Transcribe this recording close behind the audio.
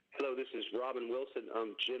Hello, this is Robin Wilson of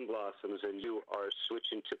Gin Blossoms, and you are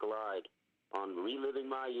switching to Glide on Reliving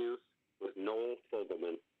My Youth with Noel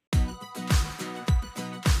Fogelman.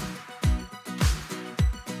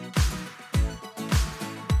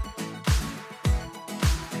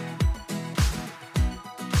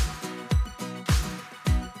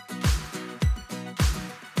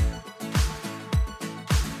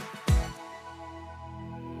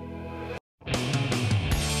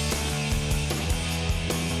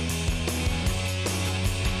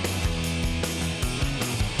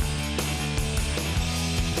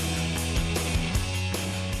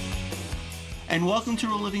 And welcome to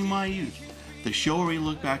Reliving My Youth, the show where we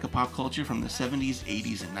look back at pop culture from the 70s,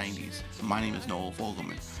 80s, and 90s. My name is Noel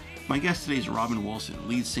Fogelman. My guest today is Robin Wilson,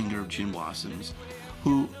 lead singer of Gin Blossoms,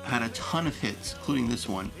 who had a ton of hits, including this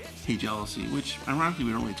one, Hey Jealousy, which ironically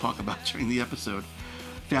we don't really talk about during the episode.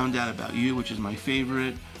 Found Out About You, which is my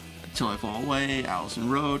favorite, Till I Fall Away, Allison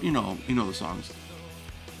Road, you know the songs.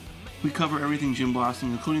 We cover everything Gin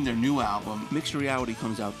Blossoms, including their new album. Mixed Reality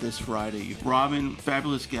comes out this Friday. Robin,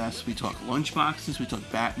 fabulous guest. We talk lunchboxes, we talk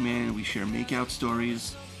Batman, we share makeout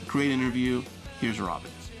stories. Great interview. Here's Robin.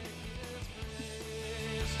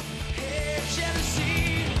 Hey,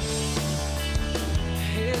 jealousy.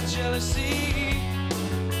 Hey, jealousy.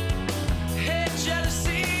 Hey,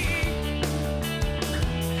 jealousy.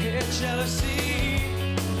 Hey, jealousy.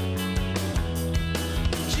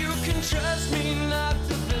 You can trust me not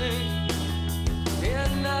to think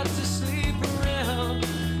and not to sleep around.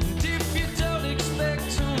 And if you don't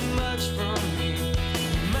expect too much from me,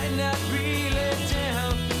 you might not be let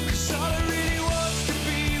down. 'Cause all I really want's to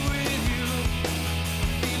be with you,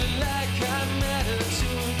 feeling like I matter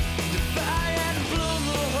too. If I hadn't blown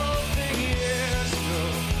the whole thing years ago,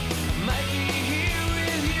 I might be here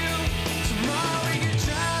with you. Tomorrow we can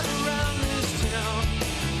drive around this town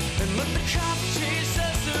and let the cops chase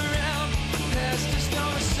us around. The past is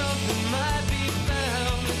gone, something might be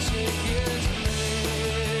found to take its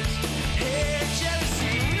place. Hey,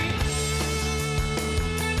 jealousy.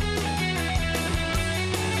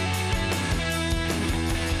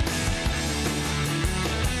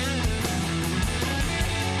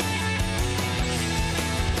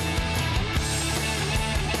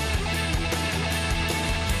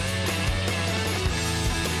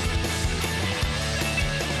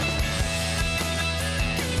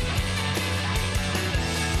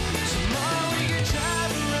 Tomorrow we can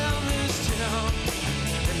drive around this town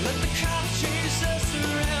and let the cops chase us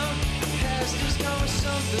around. Past is gone,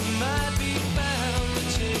 something might be found to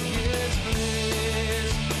take its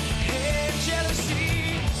place. Hey, jealousy.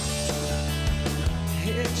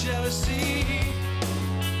 Hey, jealousy.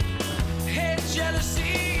 Hey,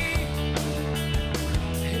 jealousy.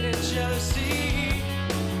 Hey, jealousy.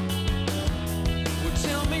 Well,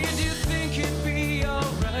 tell me, do you think it'd be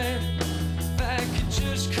alright if I could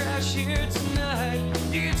just crash here tonight?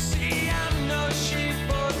 You can see I'm no sheep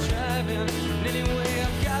for driving, and anyway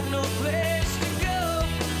I've got no place to go.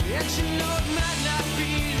 And you know it might not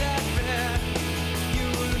be that bad. You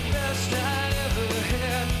were the best I'd ever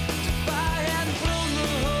had. If I hadn't blown the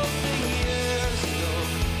whole thing years ago,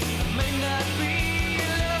 I may not be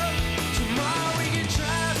in love. Tomorrow we can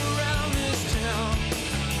drive around this town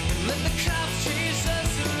and let the cops chase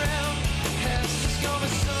us around. Past is gone,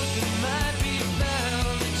 but something might be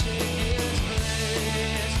found to take its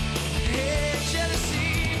place. Hey,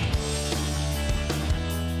 jealousy.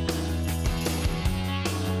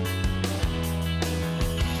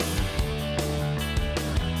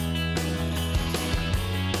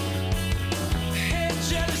 Hey,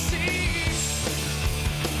 jealousy.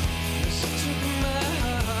 Yes, it took my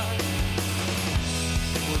heart.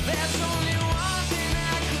 Well, there's only one thing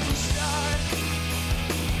I couldn't start.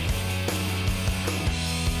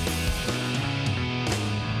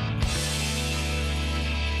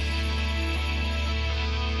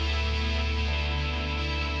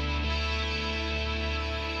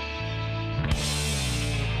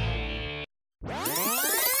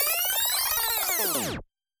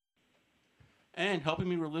 And helping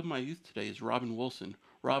me relive my youth today is Robin Wilson.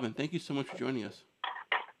 Robin, thank you so much for joining us.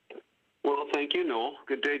 Well, thank you, Noel.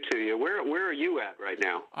 Good day to you. Where are you at right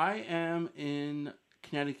now? I am in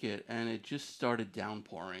Connecticut, and it just started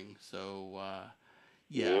downpouring, so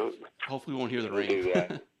yeah, hopefully we won't hear the We'll do rain.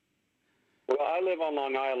 that. Well, I live on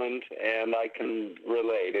Long Island, and I can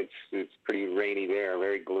relate. It's pretty rainy there,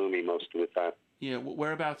 very gloomy most of the time. Yeah,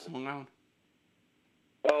 whereabouts in Long Island?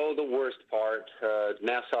 Oh, the worst part,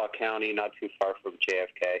 Nassau County, not too far from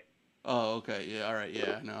JFK. Oh, okay, yeah, all right,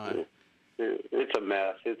 yeah, no, It's a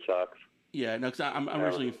mess. It sucks. yeah, no, because I'm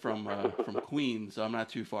originally from Queens, so I'm not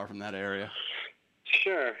too far from that area.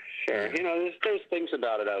 Sure. Yeah. You know, there's things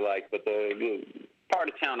about it I like, but the part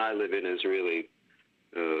of town I live in is really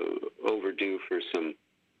overdue for some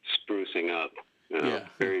sprucing up. You know, Yeah.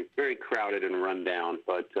 very, very crowded and run down,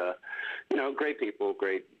 but you know, great people,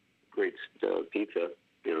 great pizza.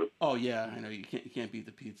 You know. Oh yeah, I know you can't beat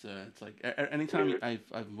the pizza. It's like anytime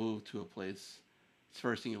I've moved to a place, the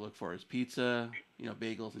first thing you look for is pizza, you know,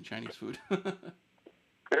 bagels and Chinese food.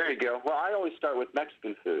 There you go. Well, I always start with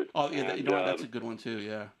Mexican food. Oh yeah, and, you know what? That's a good one too.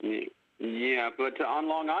 Yeah. Yeah, but on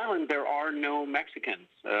Long Island there are no Mexicans.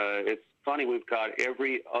 It's funny, we've got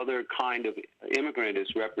every other kind of immigrant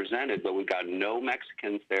is represented, but we've got no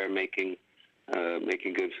Mexicans there making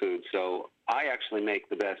good food. So I actually make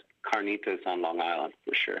the best carnitas on Long Island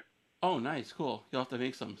for sure. Oh, nice, cool. You'll have to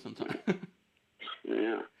make some sometime.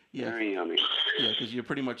 Yeah, Yeah. very yummy. Yeah, because you're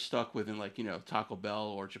pretty much stuck within like Taco Bell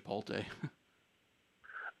or Chipotle.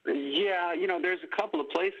 Yeah, you know, there's a couple of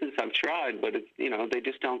places I've tried, but it's, you know, they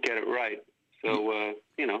just don't get it right. So,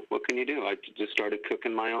 you know, what can you do? I just started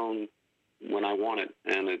cooking my own when I want it,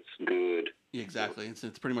 and it's good. Yeah, exactly.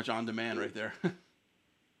 It's pretty much on demand right there.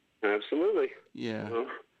 Absolutely. Yeah. Well,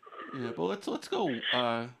 Yeah, but let's go.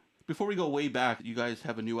 Before we go way back, you guys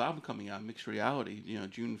have a new album coming out, Mixed Reality. You know,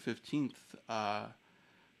 June 15th.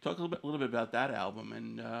 Talk a little bit about that album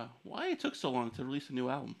and why it took so long to release a new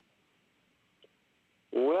album.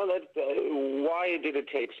 Well, why did it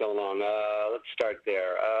take so long? Let's start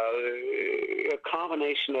there. A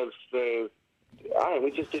combination of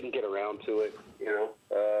we just didn't get around to it. You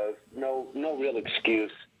know, no real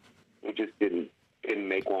excuse. We just didn't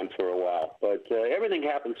make one for a while. But everything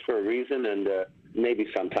happens for a reason, and maybe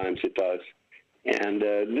sometimes it does. And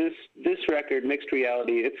this record, Mixed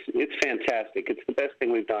Reality, it's fantastic. It's the best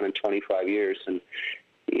thing we've done in 25 years. And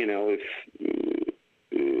you know,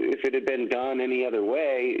 if it had been done any other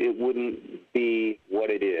way, it wouldn't be what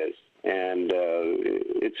it is. And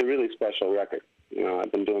it's a really special record. You know,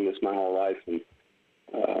 I've been doing this my whole life, and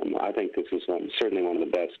I think this is certainly one of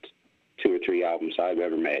the best 2 or 3 albums I've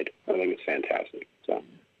ever made. I think it's fantastic. So,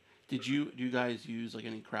 do you guys use like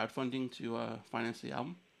any crowdfunding to finance the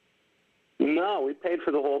album? No, we paid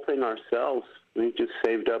for the whole thing ourselves. We just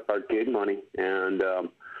saved up our gig money, and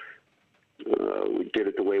we did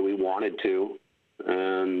it the way we wanted to.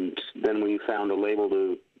 And then we found a label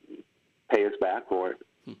to pay us back for it.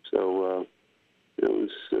 So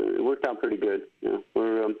it worked out pretty good. You know,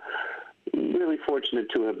 we're really fortunate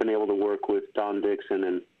to have been able to work with Don Dixon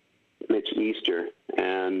and Mitch Easter.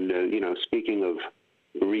 And you know, speaking of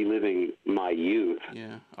reliving my youth,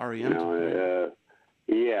 Yeah, REM. you know,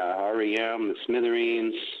 yeah, REM, the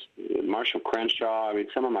Smithereens, Marshall Crenshaw. I mean,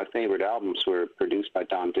 some of my favorite albums were produced by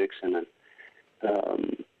Don Dixon.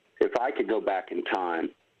 And if I could go back in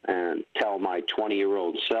time and tell my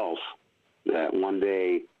 20-year-old self that one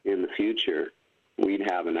day in the future we'd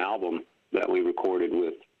have an album that we recorded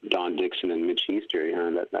with Don Dixon and Mitch Easter, you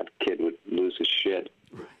know, that kid would lose his shit.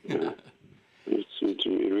 You know? It's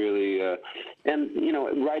really, and you know,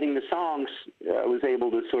 writing the songs, I was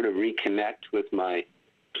able to sort of reconnect with my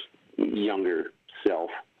younger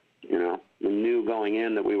self. You know, I knew going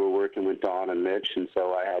in that we were working with Don and Mitch, and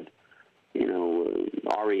so I had, you know,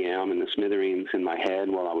 REM and the Smithereens in my head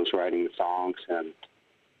while I was writing the songs, and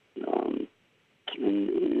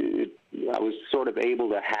I was sort of able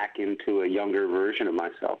to hack into a younger version of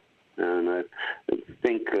myself. And I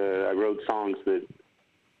think I wrote songs that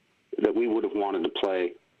we would have wanted to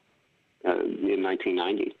play in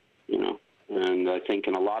 1990, you know. And I think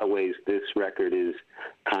in a lot of ways this record is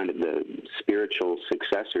kind of the spiritual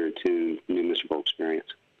successor to New Miserable Experience.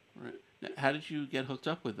 Right. Now, how did you get hooked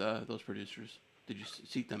up with those producers? Did you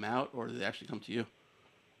seek them out, or did they actually come to you?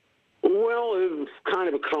 Well, it was kind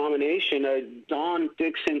of a combination. Don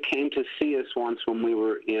Dixon came to see us once when we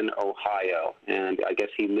were in Ohio, and I guess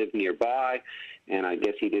he lived nearby, and I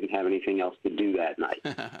guess he didn't have anything else to do that night.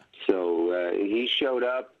 So he showed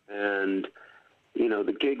up, and, you know,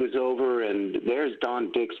 the gig was over, and there's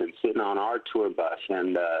Don Dixon sitting on our tour bus,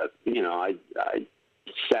 and, you know, I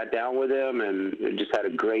sat down with him and just had a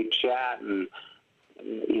great chat, and,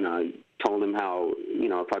 you know, I told him how, you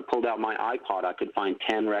know, if I pulled out my iPod, I could find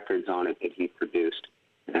 10 records on it that he produced.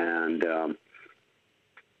 And it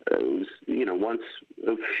was, you know,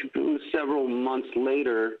 it was several months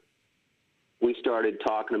later, we started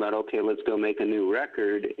talking about, okay, let's go make a new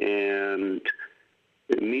record. And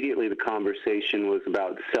immediately the conversation was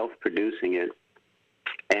about self-producing it.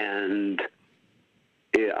 And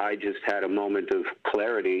I just had a moment of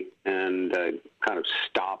clarity and kind of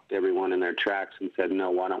stopped everyone in their tracks and said,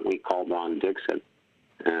 no, why don't we call Don Dixon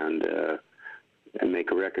and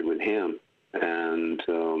make a record with him? And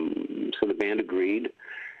so the band agreed,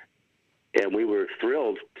 And we were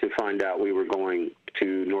thrilled to find out we were going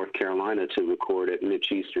to North Carolina to record at Mitch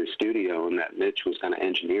Easter's studio, and that Mitch was going to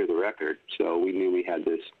engineer the record. So we knew we had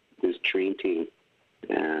this dream team.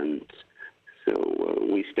 And so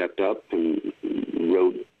we stepped up and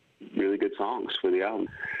wrote really good songs for the album.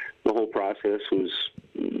 The whole process was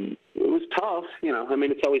tough, you know. I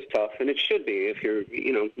mean, it's always tough, and it should be. If you're,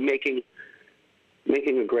 you know, making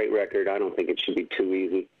a great record, I don't think it should be too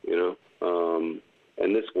easy, you know.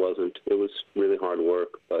 And this wasn't. It was really hard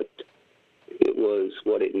work, but it was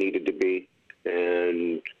what it needed to be,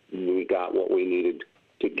 and we got what we needed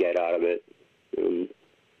to get out of it. And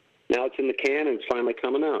now it's in the can, and it's finally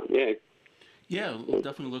coming out. Yeah. Yeah, we'll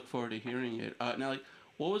definitely look forward to hearing it. Now, like,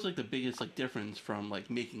 what was like the biggest like difference from like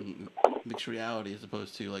making Mixed Reality as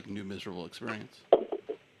opposed to like New Miserable Experience?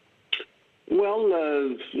 Well,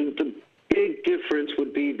 the big difference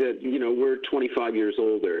would be that, you know, we're 25 years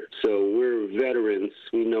older, so we're veterans.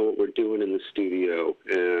 We know what we're doing in the studio,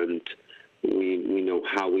 and we know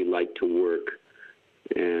how we like to work,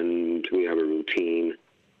 and we have a routine.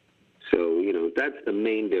 So, you know, that's the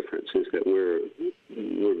main difference, is that we're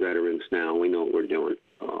veterans now. We know what we're doing.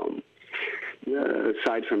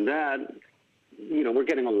 Aside from that, you know, we're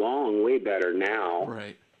getting along way better now.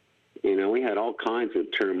 Right. You know, we had all kinds of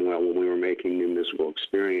turmoil when we were making New Miserable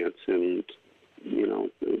Experience, and, you know,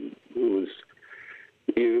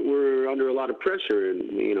 we're under a lot of pressure,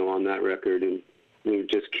 and, you know, on that record, and we were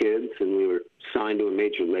just kids, and we were signed to a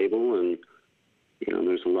major label, and, you know,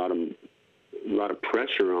 there's a lot of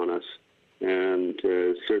pressure on us, and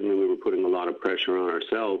certainly we were putting a lot of pressure on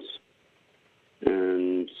ourselves,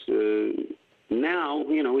 and now,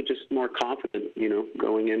 you know, we're just more confident, you know,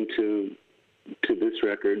 going into this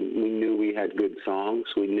record. We knew we had good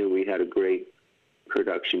songs. We knew we had a great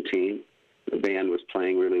production team. The band was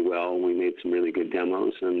playing really well. We made some really good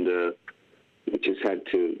demos, and we just had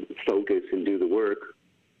to focus and do the work.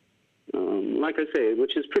 Like I say,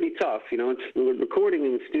 which is pretty tough. You know, recording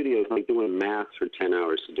in the studio is like doing math for 10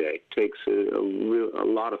 hours a day. It takes a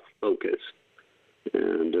lot of focus.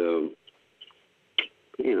 And,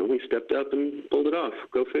 you know, we stepped up and pulled it off.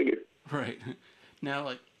 Go figure. Right. Now,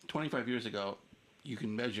 like 25 years ago, you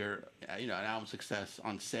can measure, you know, an album success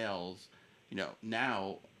on sales. You know,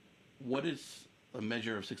 now, what is a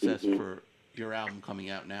measure of success for your album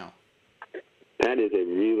coming out now? That is a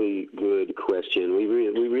really good question. We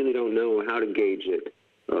really don't know how to gauge it.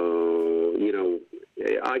 You know,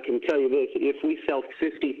 I can tell you this: if we sell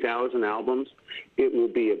 50,000 albums, it will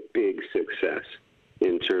be a big success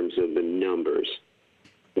in terms of the numbers.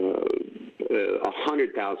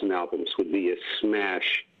 100,000 albums would be a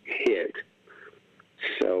smash hit.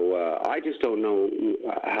 So I just don't know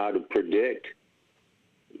how to predict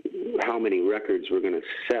how many records we're going to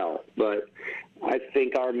sell. But I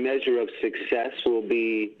think our measure of success will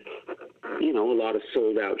be, you know, a lot of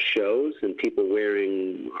sold out shows and people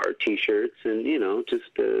wearing our T-shirts, and, you know, just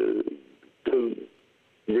the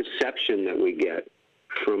reception that we get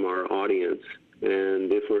from our audience.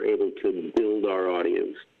 And if we're able to build our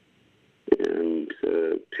audience and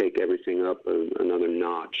take everything up another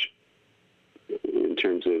notch in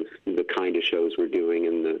terms of the kind of shows we're doing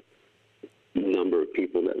and the number of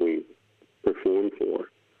people that we perform for.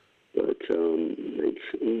 But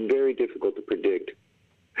it's very difficult to predict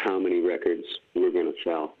how many records we're going to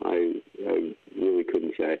sell. I really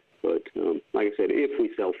couldn't say. But like I said, if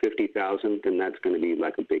we sell 50,000, then that's going to be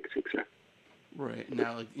like a big success. Right.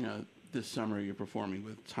 Now, like, you know, this summer you're performing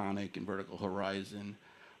with Tonic and Vertical Horizon.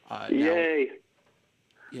 Yay!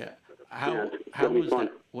 Yeah. How was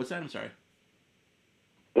that? What's that? I'm sorry.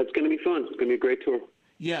 That's going to be fun. It's going to be a great tour.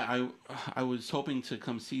 Yeah, I was hoping to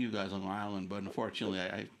come see you guys on Long Island, but unfortunately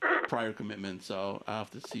I have prior commitments, so I'll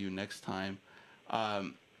have to see you next time.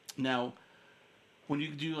 Now, when you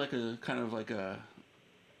do like a kind of like a,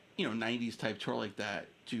 you know, 90s type tour like that,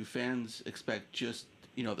 do fans expect just,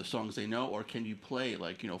 you know, the songs they know, or can you play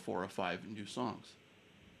like, you know, 4 or 5 new songs?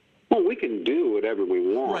 Well, we can do whatever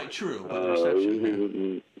we want. Right, true. But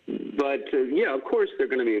reception, But, yeah, of course they're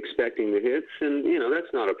going to be expecting the hits, and, you know,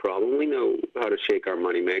 that's not a problem. We know how to shake our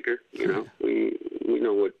moneymaker, you know. we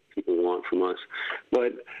know what people want from us.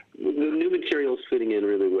 But the new material's fitting in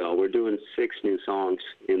really well. We're doing 6 new songs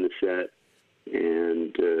in the set,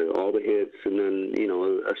 and all the hits, and then, you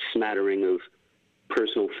know, a smattering of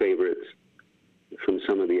personal favorites from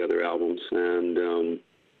some of the other albums. And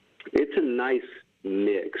it's a nice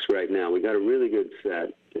mix right now. We got a really good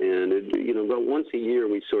set. And, you know, about once a year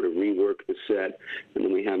we sort of rework the set, and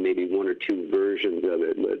then we have maybe 1 or 2 versions of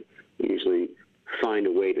it, but we usually find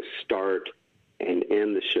a way to start and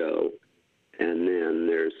end the show, and then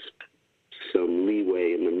there's some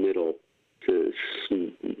leeway in the middle to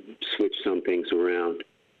to switch some things around.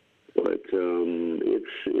 But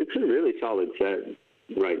it's a really solid set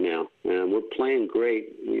right now, and we're playing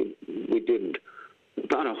great. We did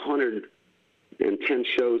about 110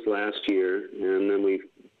 shows last year, and then we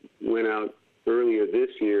went out earlier this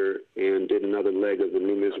year and did another leg of the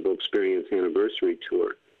New Miserable Experience anniversary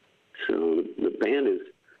tour. So the band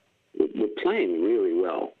we're playing really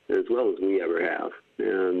well as we ever have,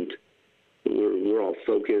 and we're all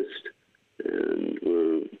focused, and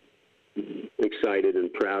we're excited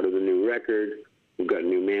and proud of the new record. We've got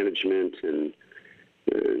new management and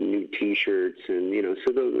new T-shirts, and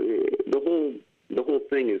so the whole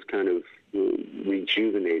thing is kind of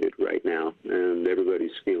rejuvenated right now, and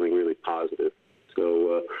everybody's feeling really positive.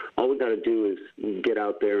 So all we got to do is get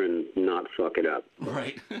out there and not fuck it up.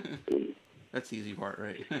 Right. That's the easy part,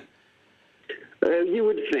 right? You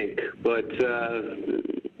would think, but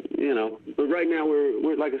but right now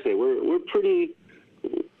we're like I say, we're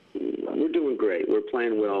doing great. We're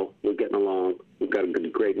playing well. We're getting along. We've got a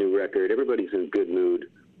great new record. Everybody's in a good mood,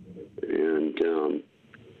 and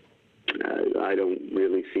I don't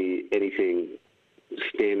really see anything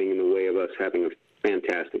standing in the way of us having a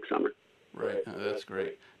fantastic summer. Right. That's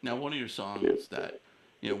great. Now, one of your songs that,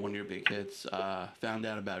 one of your big hits, Found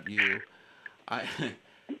Out About You,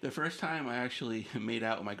 the first time I actually made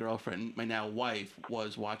out with my girlfriend, my now wife,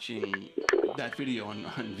 was watching that video on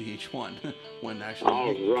VH1 when actually...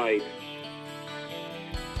 Oh, right.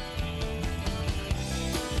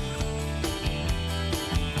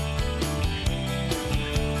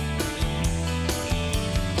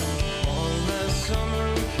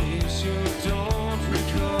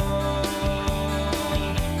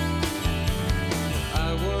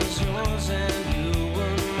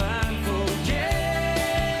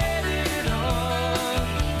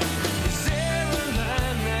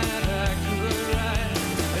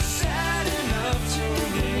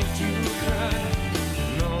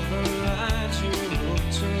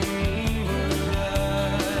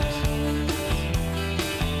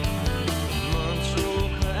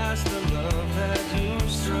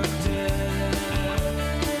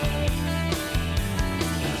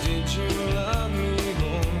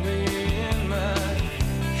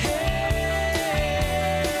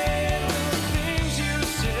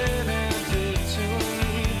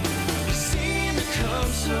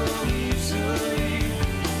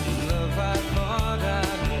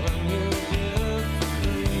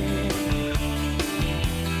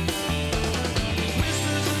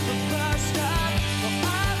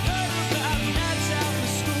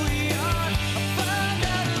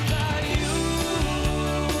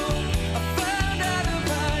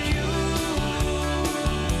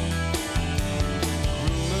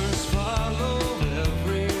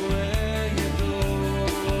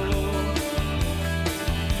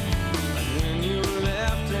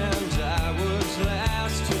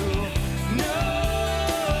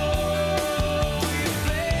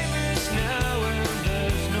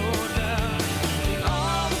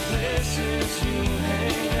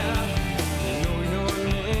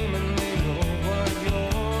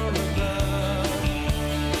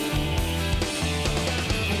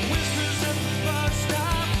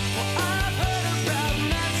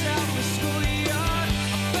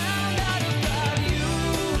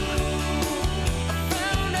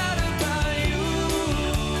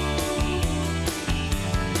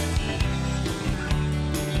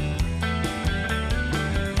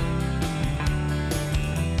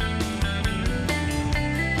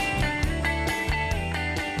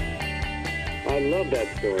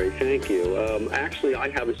 That story. Thank you. Actually, I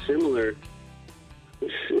have a similar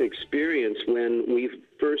experience when we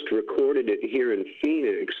first recorded it here in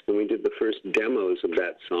Phoenix, when we did the first demos of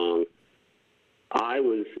that song. I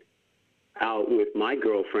was out with my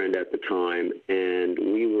girlfriend at the time, and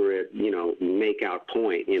we were at, make out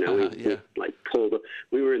point, we pulled up.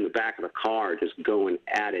 We were in the back of the car just going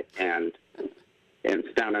at it, and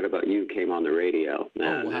Found Out About You came on the radio.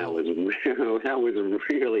 And that was a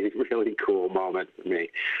really, really cool moment for me.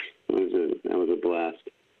 That was a blast.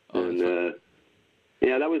 Oh, and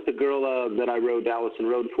that was the girl that I rode Allison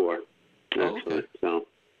Road for, actually. Okay. So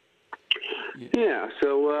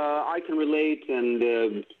so I can relate,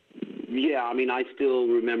 and I still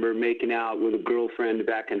remember making out with a girlfriend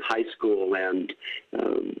back in high school, and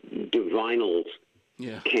Divinals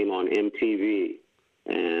came on MTV.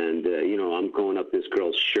 And, I'm going up this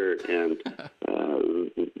girl's shirt, and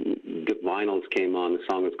the Vinyls came on. The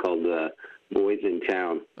song is called Boys in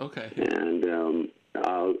Town. Okay. And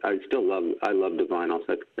I love the Vinyls.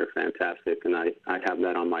 They're fantastic, and I have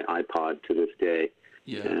that on my iPod to this day.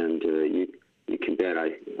 Yeah. And you can bet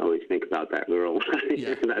I always think about that girl when I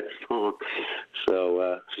hear that song.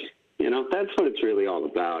 So, that's what it's really all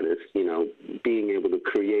about, is, being able to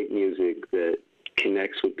create music that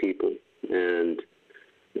connects with people. And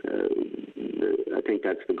I think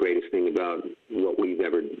that's the greatest thing about what we've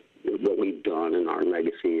done, and our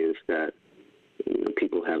legacy is that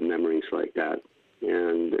people have memories like that.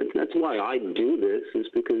 And that's why I do this, is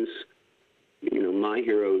because my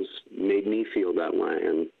heroes made me feel that way,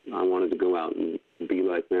 and I wanted to go out and be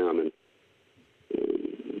like them, and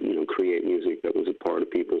create music that was a part of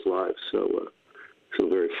people's lives. So I feel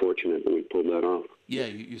very fortunate that we pulled that off. Yeah,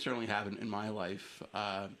 you certainly have in my life.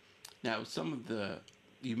 Now,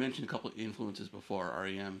 you mentioned a couple of influences before,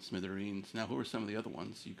 R.E.M., Smithereens. Now, who are some of the other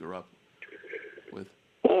ones you grew up with?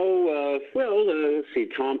 Oh, let's see,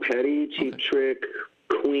 Tom Petty, Cheap Trick,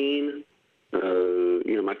 Queen.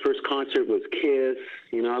 My first concert was Kiss.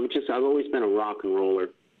 I've always been a rock and roller.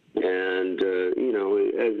 And,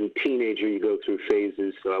 as a teenager, you go through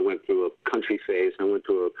phases. So I went through a country phase, I went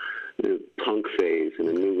through a punk phase, and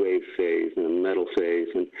a new wave phase, and a metal phase.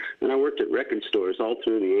 And I worked at record stores all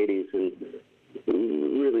through the 80s and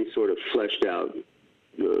really sort of fleshed out,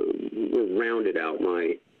 rounded out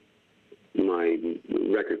my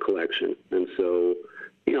record collection. And so,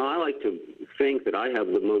 I like to think that I have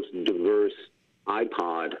the most diverse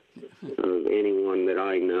iPod of anyone that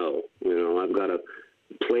I know. I've got a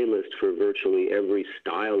playlist for virtually every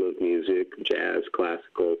style of music: jazz,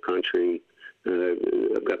 classical, country.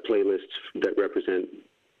 I've got playlists that represent,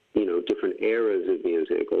 different eras of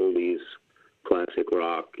music: oldies, classic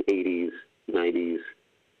rock, 80s, 90s,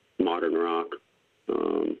 modern rock,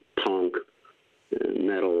 punk,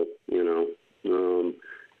 metal.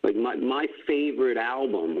 Like my favorite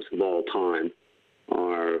albums of all time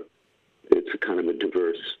it's a kind of a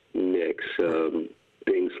diverse mix.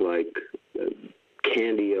 Things like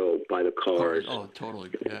Candy-O by the Cars. Oh, totally,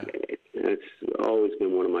 yeah. It's always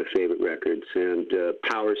been one of my favorite records. And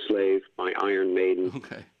Power Slave by Iron Maiden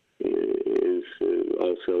is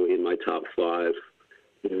also in my top 5.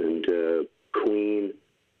 And Queen,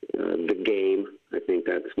 The Game, I think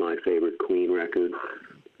that's my favorite Queen record.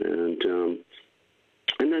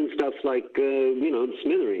 And then stuff like,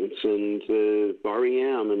 Smithereens and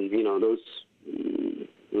R.E.M. and,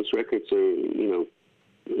 those records are,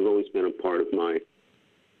 have always been a part of my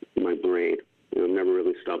brain. I've never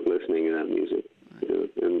really stopped listening to that music.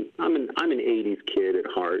 And I'm an 80s kid at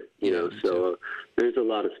heart, so there's a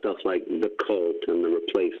lot of stuff like The Cult and The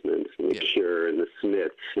Replacements and The Cure and The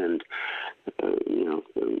Smiths and, a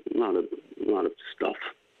lot of stuff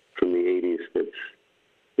from the 80s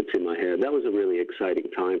that's in my head. That was a really exciting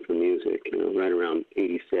time for music, right around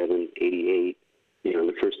 87, 88.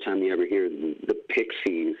 The first time you ever hear the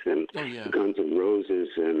Pixies and Guns N' Roses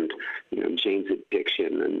and, Jane's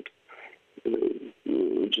Addiction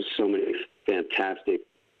and just so many fantastic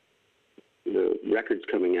records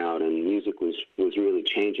coming out, and music was really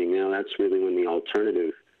changing. That's really when the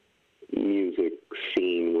alternative music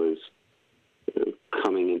scene was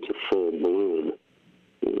coming into full bloom.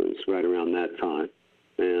 It was right around that time.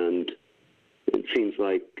 And it seems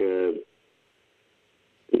like,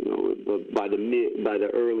 by the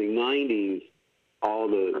early 90s, all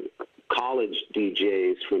the college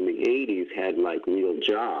DJs from the 80s had like real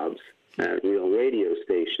jobs at real radio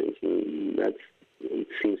stations, and it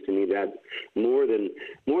seems to me that more than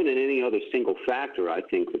any other single factor, I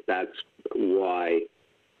think that's why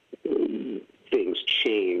things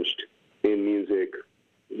changed in music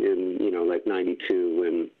in like 92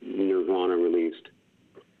 when Nirvana released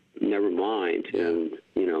Nevermind, and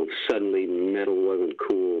suddenly metal wasn't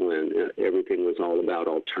cool, and everything was all about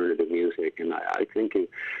alternative music. And I think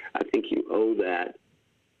you owe that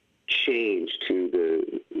change to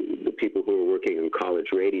the people who were working in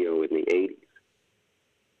college radio in the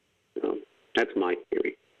 80s. That's my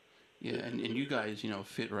theory. Yeah, and you guys,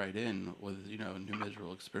 fit right in with, New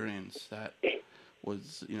Miserable Experience. That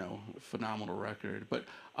was, a phenomenal record. But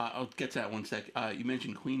I'll get to that one sec. You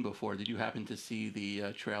mentioned Queen before. Did you happen to see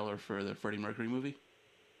the trailer for the Freddie Mercury movie?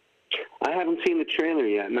 I haven't seen the trailer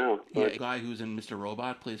yet, no. Yeah, the guy who's in Mr.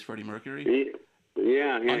 Robot plays Freddie Mercury.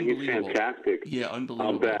 Yeah, he's fantastic. Yeah,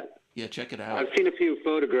 unbelievable. I'll bet. Yeah, check it out. I've seen a few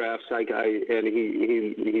photographs, and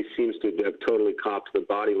he seems to have totally copped the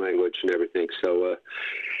body language and everything. So,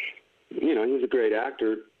 he's a great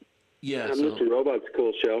actor. Yeah, Mr. Robot's a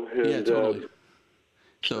cool show. And, yeah, totally.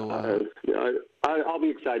 So I'll be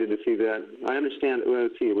excited to see that. I understand.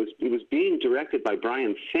 Let's see, it was being directed by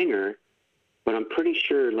Bryan Singer, but I'm pretty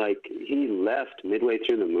sure like he left midway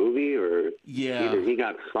through the movie, or either he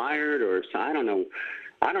got fired, or I don't know.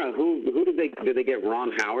 I don't know who did they get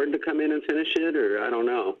Ron Howard to come in and finish it, or I don't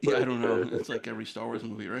know. Yeah, I don't know. It's like every Star Wars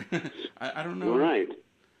movie, right? I don't know. Right.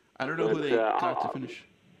 I don't know who they got to finish.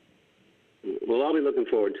 Well, I'll be looking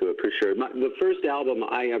forward to it for sure. The first album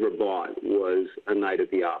I ever bought was A Night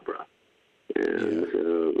at the Opera, and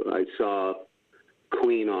I saw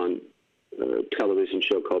Queen on a television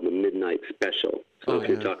show called The Midnight Special. So if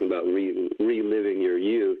you're talking about reliving your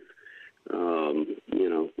youth, you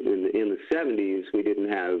know, in the 70s, we didn't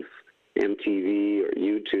have MTV or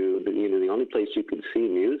YouTube. You know, the only place you could see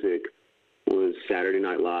music was Saturday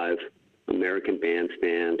Night Live, American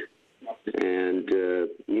Bandstand, and,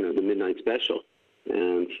 you know, the Midnight Special.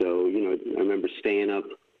 And so, you know, I remember staying up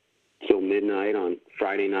till midnight on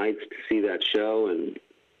Friday nights to see that show, and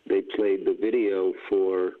they played the video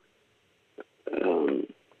for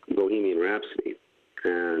Bohemian Rhapsody.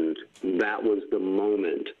 And that was the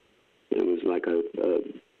moment. It was like a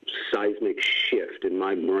seismic shift in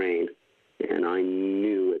my brain, and I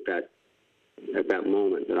knew at that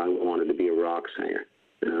moment that I wanted to be a rock singer,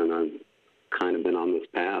 and I've kind of been on this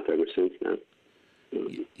path ever since then.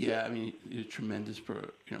 Yeah, I mean, you're a tremendous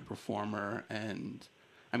performer, and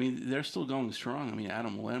I mean they're still going strong. I mean,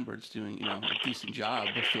 Adam Lambert's doing a decent job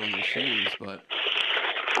of filling the shoes, but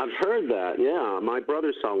I've heard that. Yeah, my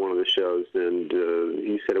brother saw one of the shows, and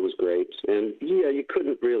he said it was great. And yeah, you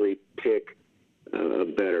couldn't really pick a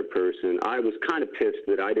better person. I was kind of pissed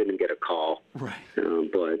that I didn't get a call. Right.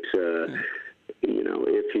 But you know,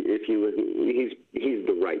 he's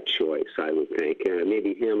the right choice, I would think.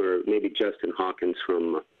 Maybe him, or maybe Justin Hawkins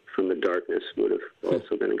from The Darkness would have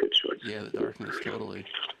also been a good choice. Yeah, The Darkness, totally.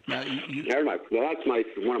 Now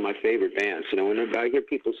that's one of my favorite bands. You know, and I hear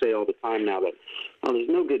people say all the time now that, oh, there's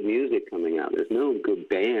no good music coming out. There's no good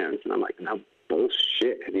bands, and I'm like, no,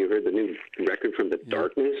 bullshit. Have you heard the new record from The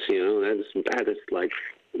Darkness? You know, that is like,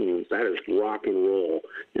 that is rock and roll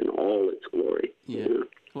in all its glory. Yeah. You know?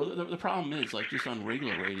 Well, the problem is, like, just on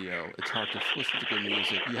regular radio, it's hard to listen to good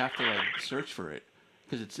music. You have to, like, search for it,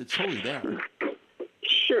 because it's totally there.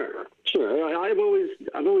 Sure. I've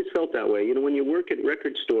always felt that way. You know, when you work at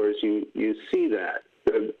record stores, you see that.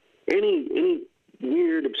 Any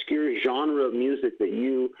weird, obscure genre of music that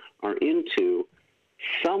you are into,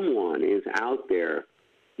 someone is out there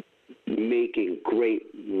making great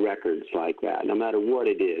records like that, no matter what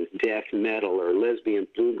it is, death metal or lesbian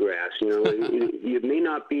bluegrass. You know, you may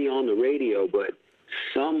not be on the radio, but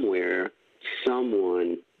somewhere,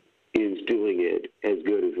 someone is doing it as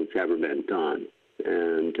good as it's ever been done.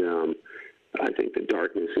 And I think The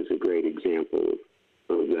Darkness is a great example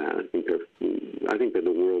of that. I think they're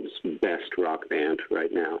the world's best rock band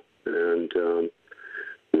right now. And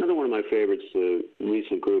another one of my favorites,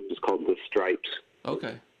 recent group, is called The Stripes.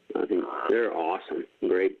 Okay. I think they're awesome.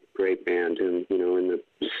 Great band. And, you know, in the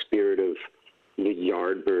spirit of the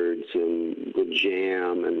Yardbirds and the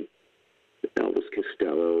Jam and Elvis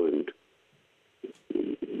Costello and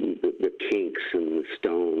the Kinks and the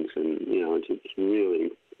Stones, and, you know, it's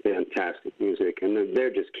really fantastic music. And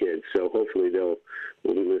they're just kids, so hopefully we'll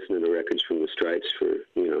be listening to records from the Stripes for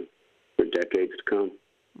decades to come.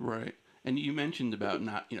 Right. And you mentioned about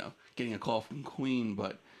not, getting a call from Queen,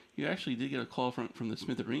 but you actually did get a call from the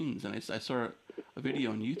Smithereens, and I saw a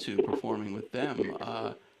video on YouTube performing with them.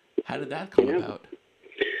 How did that come about?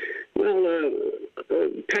 Well,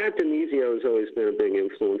 Pat DiMaggio has always been a big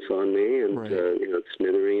influence on me, and right.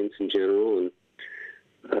 Smithereens in general. And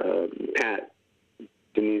Pat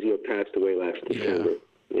DiMaggio passed away last December,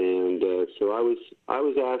 and so I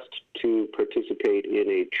was asked to participate in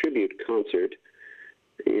a tribute concert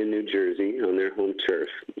in New Jersey on their home turf,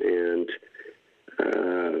 and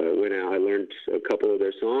went out. I learned a couple of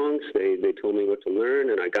their songs. They told me what to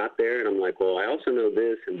learn, and I got there, and I'm like, well, I also know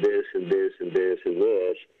this and this and this and this and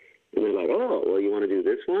this. And they're like, oh, well, you want to do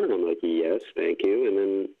this one? And I'm like, yes, thank you. And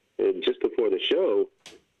then just before the show,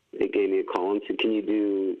 they gave me a call and said, can you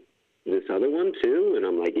do this other one too? And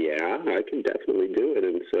I'm like, yeah, I can definitely do it.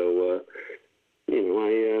 And so,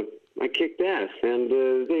 I kicked ass, and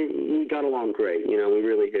we got along great. We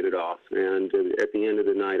really hit it off. And at the end of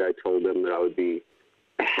the night, I told them that I would be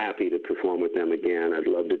happy to perform with them again. I'd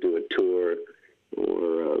love to do a tour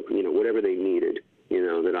or, whatever they needed,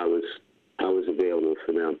 that I was available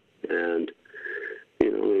for them. And,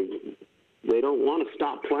 they don't want to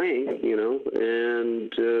stop playing,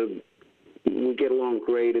 and we get along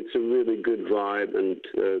great. It's a really good vibe, and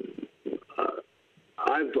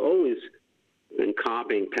I've always been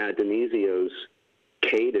copying Pat DiMaggio's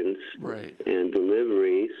cadence right. and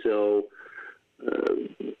delivery, so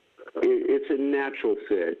it's a natural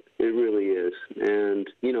fit. It really is. And,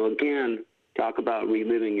 again, talk about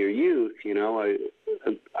reliving your youth.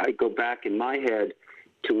 I go back in my head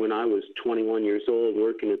to when I was 21 years old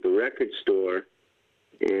working at the record store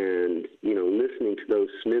and, listening to those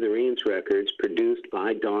Smithereens records produced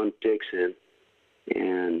by Don Dixon.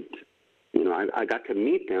 And, I got to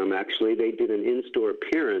meet them, actually. They did an in-store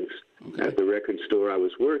appearance at the record store I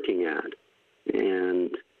was working at.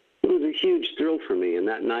 And it was a huge thrill for me. And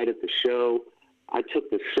that night at the show, I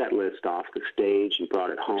took the set list off the stage and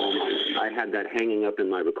brought it home. I had that hanging up in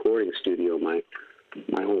my recording studio my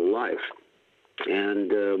whole life.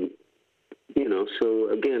 And, so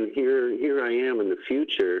again, here I am in the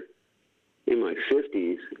future in my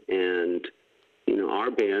 50s, and, our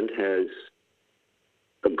band has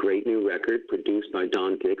a great new record produced by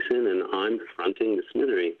Don Dixon, and I'm fronting the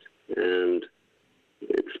Smithereens. And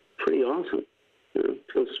it's pretty awesome.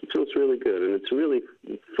 Feels really good, and it's a really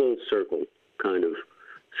full circle kind of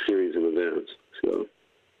series of events. So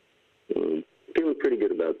feeling pretty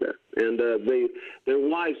good about that. And their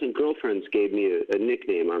wives and girlfriends gave me a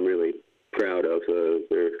nickname I'm really proud of.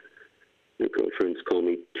 Their girlfriends call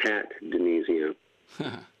me Tat Denizio.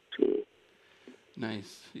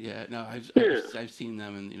 Nice. Yeah. No, I've seen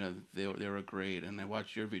them, and they were great. And I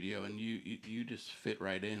watched your video, and you just fit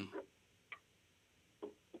right in.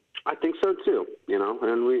 I think so too.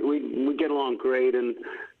 And we get along great, and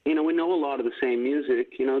we know a lot of the same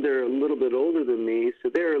music. They're a little bit older than me, so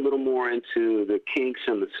they're a little more into the Kinks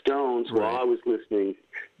and the Stones. Right. While I was listening,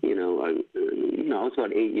 I was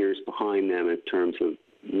about 8 years behind them in terms of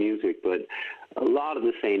music, but a lot of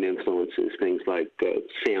the same influences, things like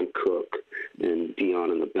Sam Cooke and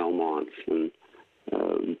Dion and the Belmonts and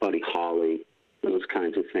Buddy Holly, those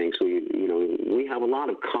kinds of things. We have a lot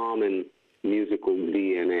of common musical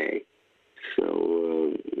DNA,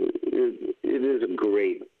 so it is a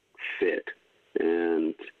great fit,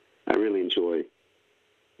 and I really enjoy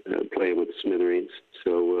playing with the Smithereens.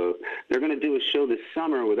 So they're going to do a show this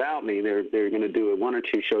summer without me. They're going to do one or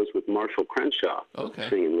two shows with Marshall Crenshaw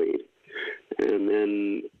singing lead, and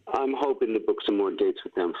then I'm hoping to book some more dates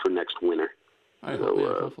with them for next winter.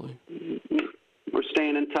 Hopefully. We're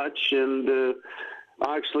staying in touch, and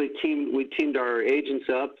actually we teamed our agents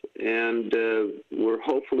up, and we're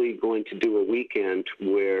hopefully going to do a weekend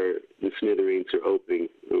where the Smithereens are opening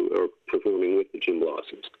or performing with the Gin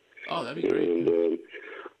Blossoms. Oh, that'd be great. And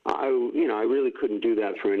I really couldn't do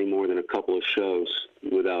that for any more than a couple of shows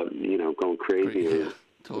without going crazy or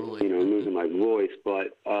totally losing my voice.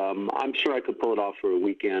 But I'm sure I could pull it off for a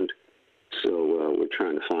weekend. So we're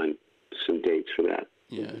trying to find some dates for that.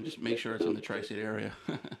 Yeah, just make sure it's in the Tri-State area.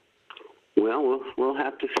 Well, we'll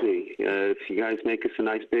have to see. If you guys make us a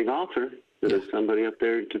nice big offer, there's somebody up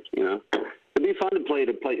there to, it'd be fun to play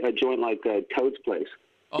a joint like Toad's Place.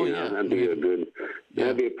 Oh, yeah. That'd be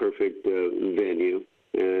that'd be a perfect venue.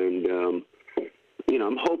 And,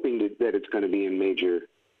 I'm hoping that it's going to be in major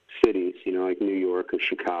cities, like New York or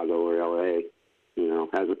Chicago or L.A.,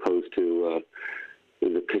 as opposed to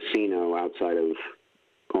the casino outside of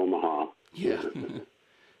Omaha. Yeah.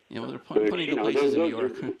 There are plenty of places in New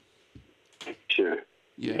York. Sure.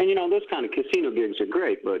 Yeah. And those kind of casino gigs are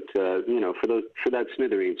great, but for that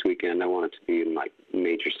Smithereens weekend, I want it to be in like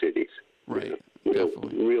major cities. Right.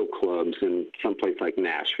 Definitely. Real clubs in someplace like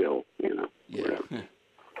Nashville. Yeah.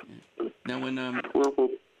 Now, when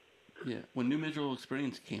New Miserable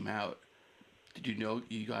Experience came out, did you know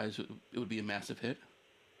you guys it would be a massive hit?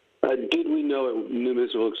 Did we know New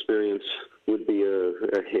Miserable Experience would be a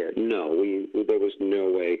hit? No, there was no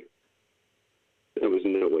way. There was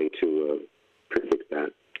no way to predict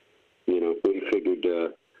that. We figured.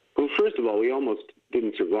 Well, first of all, we almost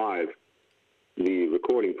didn't survive the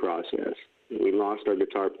recording process. We lost our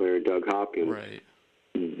guitar player, Doug Hopkins,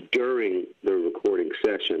 during the recording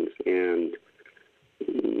sessions, and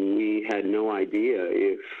we had no idea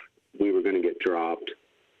if we were going to get dropped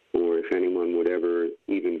or if anyone would ever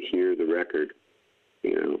even hear the record.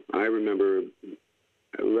 I remember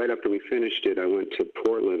right after we finished it, I went to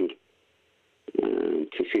Portland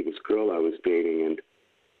to see this girl I was dating, and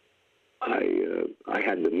I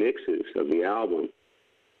had the mixes of the album,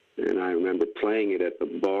 and I remember playing it at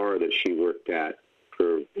the bar that she worked at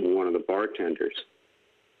for one of the bartenders,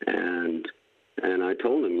 and I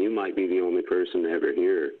told him, you might be the only person to ever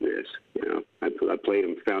hear this. I played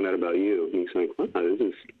him, found out about you, and he's like, wow,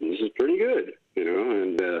 this is pretty good,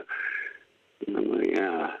 and I'm like,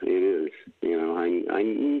 yeah, it is.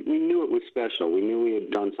 We knew it was special. We knew we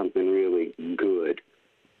had done something really good,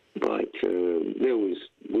 but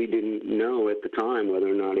we didn't know at the time whether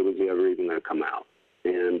or not it was ever even going to come out.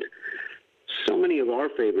 And so many of our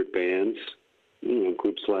favorite bands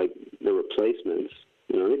groups like The Replacements,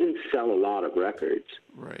 they didn't sell a lot of records.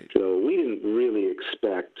 Right. So we didn't really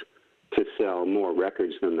expect to sell more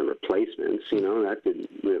records than The Replacements. That didn't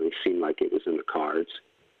really seem like it was in the cards.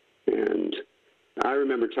 And I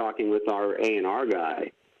remember talking with our A&R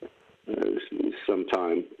guy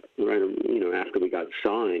sometime right, after we got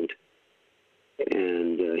signed,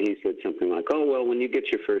 and he said something like, "Oh, well, when you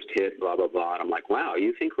get your first hit, blah blah blah." And I'm like, "Wow,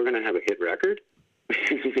 you think we're going to have a hit record?"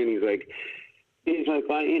 And he's like,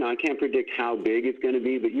 I can't predict how big it's going to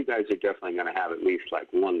be, but you guys are definitely going to have at least like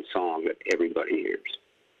one song that everybody hears.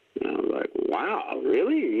 And I was like, "Wow,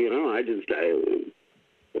 really?"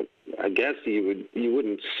 I guess you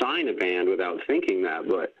wouldn't sign a band without thinking that,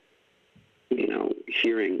 but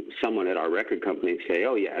hearing someone at our record company say,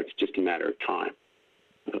 "Oh yeah, it's just a matter of time,"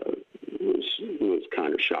 was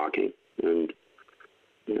kind of shocking. And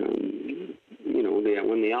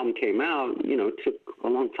when the album came out, it took a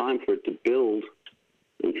long time for it to build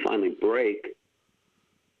and finally break.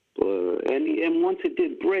 And once it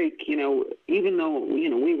did break, even though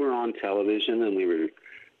we were on television and we were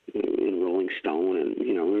in Rolling Stone and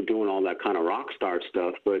we were doing all that kind of rock star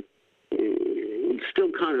stuff, but it's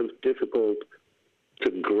still kind of difficult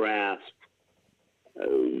to grasp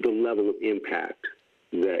the level of impact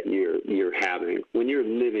that you're having when you're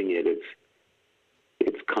living it.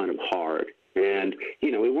 It's kind of hard. And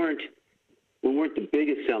we weren't the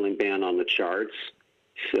biggest selling band on the charts,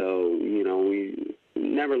 so we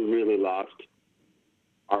never really lost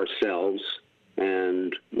ourselves,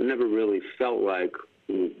 and we never really felt like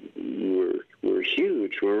we're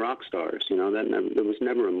huge, we're rock stars. There was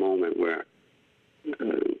never a moment where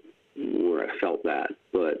I felt that.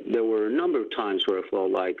 But there were a number of times where I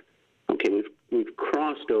felt like, okay, we've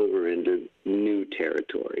crossed over into new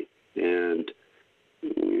territory, and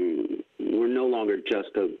we're no longer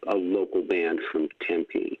just a local band from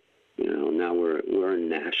Tempe. Now we're a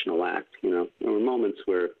national act. There were moments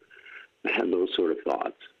where I had those sort of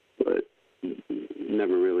thoughts, but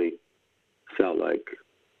never really felt like,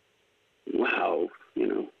 wow,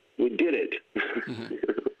 we did it. Mm-hmm.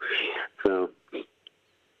 So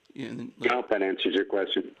yeah, and then, I hope that answers your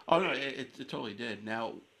question. Oh no, it totally did.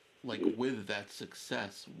 Now, with that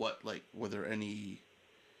success, what was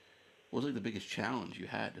the biggest challenge you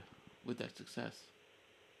had with that success?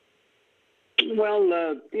 Well,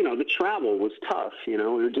 the travel was tough. It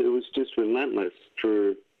was just relentless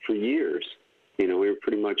for years. We were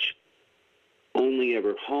pretty much only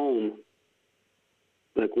ever home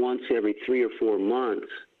like once every 3 or 4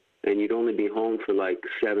 months, and you'd only be home for like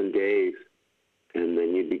 7 days, and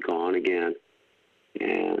then you'd be gone again.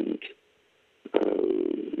 And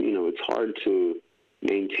it's hard to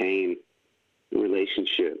maintain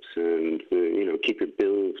relationships and keep your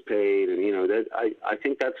bills paid, and that I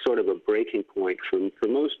think that's sort of a breaking point for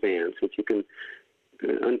most bands. If you can,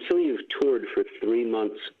 until you've toured for 3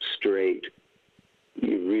 months straight,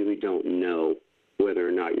 you really don't know whether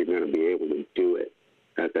or not you're going to be able to do it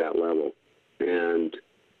at that level. And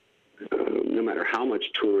no matter how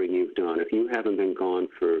much touring you've done, if you haven't been gone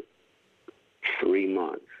for 3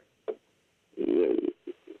 months,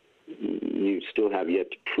 you still have yet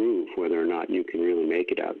to prove whether or not you can really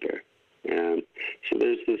make it out there. And so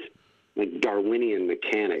there's this Darwinian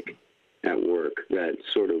mechanic at work that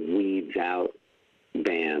sort of weeds out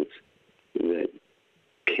bands that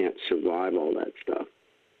can't survive all that stuff.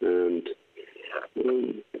 And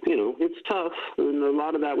it's tough. And a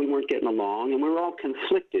lot of that we weren't getting along, and we were all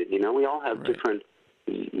conflicted. We all have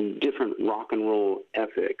Right. different rock and roll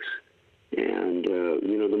ethics. And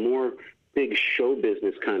the more big show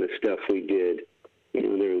business kind of stuff we did,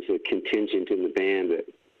 there was a contingent in the band that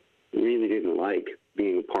really didn't like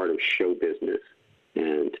being a part of show business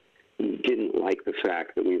and didn't like the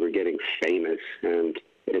fact that we were getting famous, and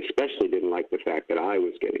especially didn't like the fact that I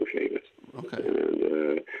was getting famous. Okay.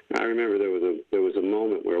 And I remember there was a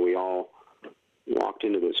moment where we all walked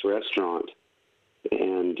into this restaurant,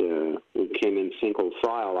 and we came in single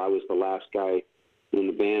file. I was the last guy in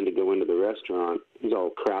the band to go into the restaurant. It was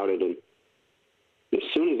all crowded, and as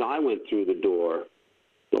soon as I went through the door,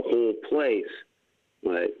 the whole place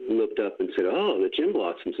looked up and said, "Oh, the Gin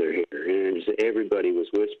Blossoms are here," and just everybody was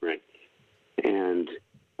whispering. And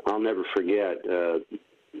I'll never forget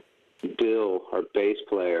Bill, our bass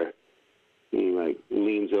player. He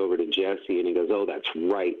leans over to Jesse and he goes, "Oh, that's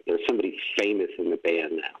right. There's somebody famous in the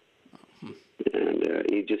band now." And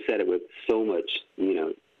he just said it with so much,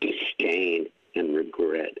 disdain and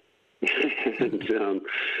regret. And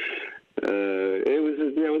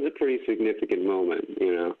that was a pretty significant moment,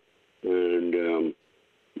 And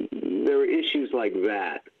there were issues like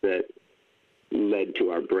that led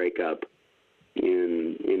to our breakup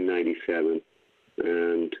in '97.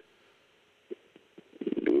 And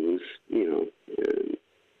it was,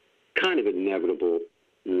 kind of inevitable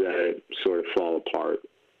that it sort of fall apart,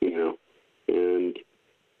 and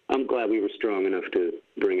I'm glad we were strong enough to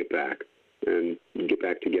bring it back and get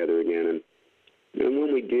back together again. And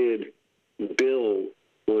when we did, Bill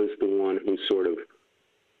was the one who sort of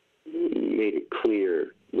made it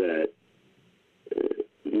clear that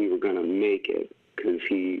we were going to make it, because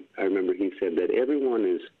I remember he said that everyone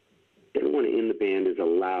in the band is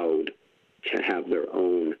allowed to have their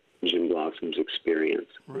own Gin Blossoms experience.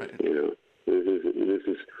 Right. This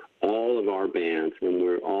is all of our bands, and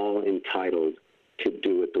we're all entitled to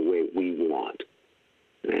do it the way we want,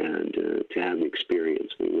 and to have the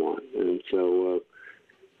experience we want. And so,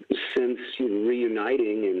 since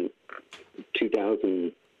reuniting in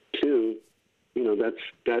 2002,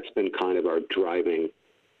 that's been kind of our driving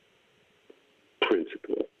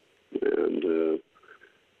principle.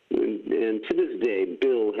 And to this day,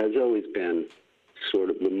 Bill has always been sort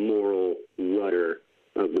of the moral rudder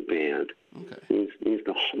of the band. Okay. He's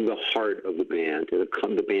the heart of the band,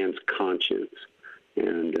 the band's conscience.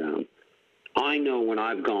 And I know when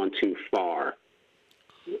I've gone too far,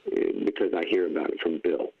 because I hear about it from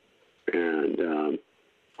Bill. And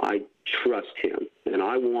I trust him. And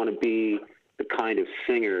I want to be the kind of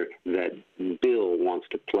singer that Bill wants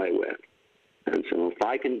to play with. And so if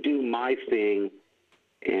I can do my thing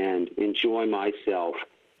and enjoy myself,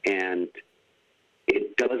 and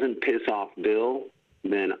it doesn't piss off Bill,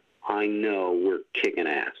 then I know we're kicking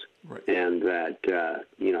ass. Right. And that, that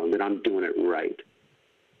I'm doing it right.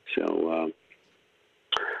 So,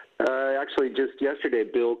 actually, just yesterday,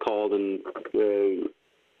 Bill called, and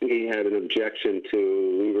he had an objection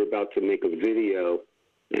we were about to make a video,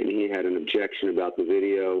 and he had an objection about the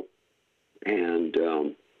video, and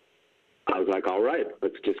I was like, all right,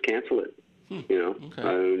 let's just cancel it.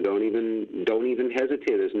 Okay. Don't even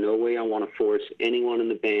hesitate. There's no way I want to force anyone in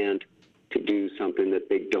the band to do something that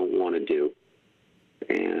they don't want to do.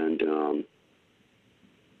 And,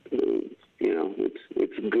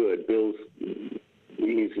 it's good. Bill's,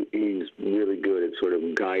 he's really good at sort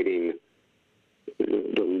of guiding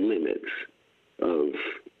the limits of,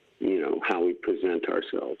 how we present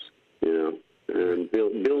ourselves, and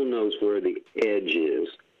Bill knows where the edge is,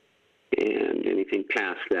 and anything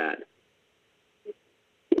past that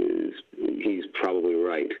he's probably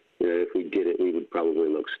right. If we did it, we would probably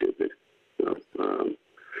look stupid. So,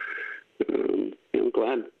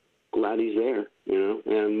 I'm glad he's there,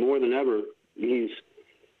 and more than ever, he's,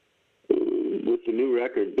 with the new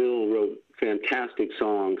record, Bill wrote fantastic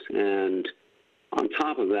songs, and on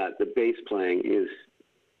top of that, the bass playing is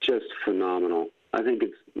just phenomenal. I think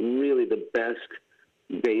it's really the best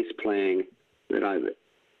bass playing that I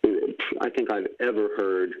think I've ever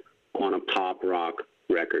heard on a pop rock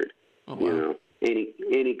record. Oh, wow.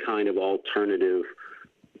 Any kind of alternative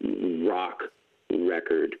rock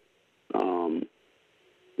record.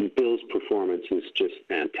 Bill's performance is just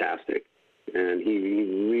fantastic, and he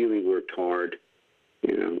really worked hard.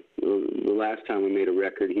 The last time we made a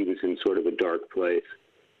record, he was in sort of a dark place,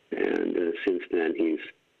 and since then he's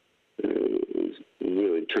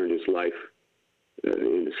really turned his life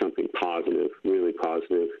into something positive, really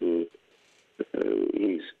positive, and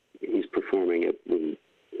he's performing at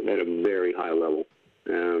a very high level,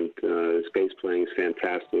 and his bass playing is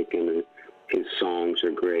fantastic, and his songs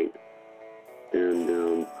are great.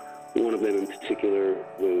 And one of them in particular,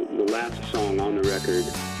 the last song on the record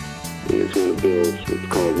is one of Bill's. It's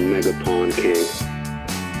called Megapawn King.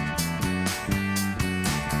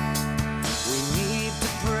 We need to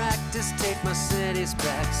practice, take my city's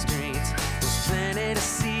back streets. There's plenty to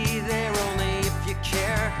see there, only if you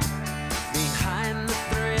care. Behind the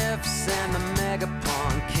thrifts and the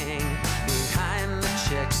Megapawn King, behind the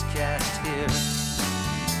checks cashed here.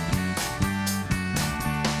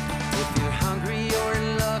 If you're hungry or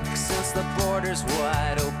in luck, since the border's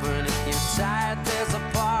wide open. If you're tired, there's a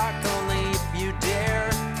park, only if you dare.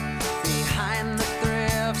 Behind the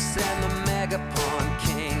thrifts and the Megapawn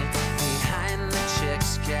King, behind the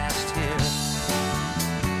checks cashed here.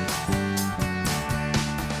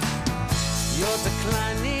 Your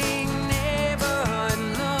declining neighborhood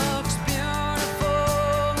looks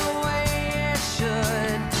beautiful the way it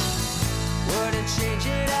should. Wouldn't change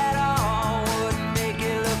it at all, wouldn't make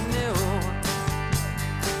it look new.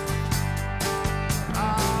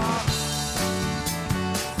 Oh.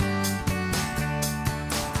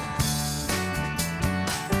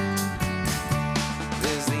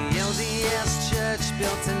 There's the LDS church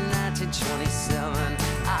built in 1927.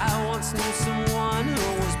 I once knew someone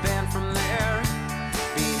who was banned from there.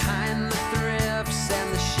 Behind the thrifts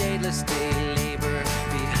and the shadeless day labor,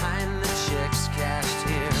 behind the checks cashed.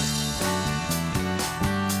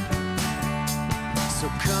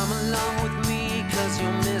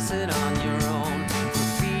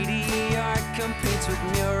 streets with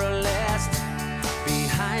muralists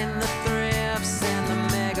behind the thrifts and the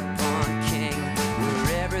Megapon King,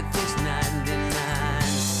 where everything's 99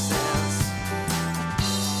 cents.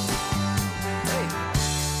 Hey.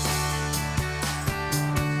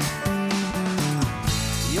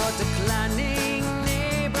 Your declining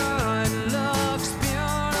neighborhood looks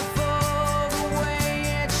beautiful the way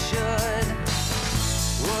it should.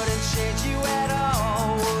 Wouldn't change you at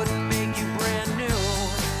all, wouldn't make you brand new.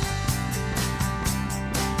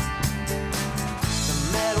 The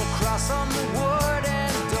metal cross on the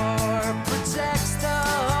wooden door protects the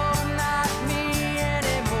home, not me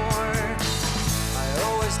anymore. I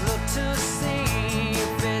always look to see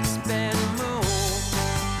if it's been moved.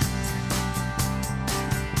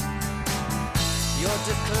 Your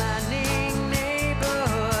declining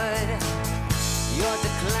neighborhood, your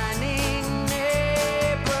declining neighborhood.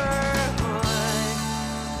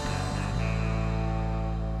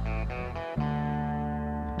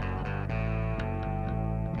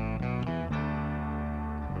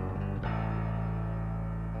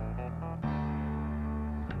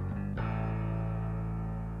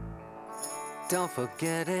 Don't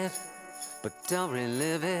forget it, but don't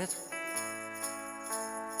relive it.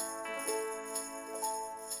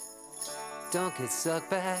 Don't get sucked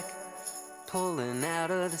back, pulling out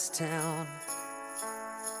of this town.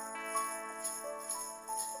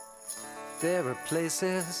 There are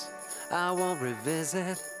places I won't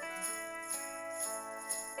revisit.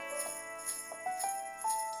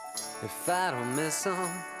 If I don't miss them,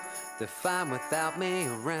 they're fine without me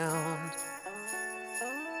around.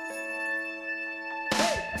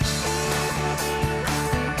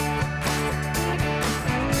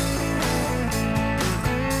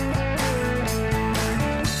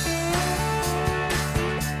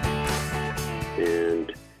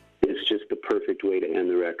 And it's just the perfect way to end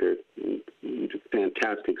the record. It's a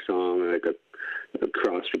fantastic song, like a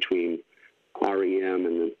cross between REM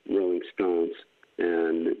and the Rolling Stones,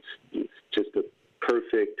 and it's just a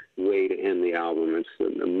perfect way to end the album. It's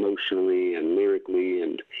emotionally and lyrically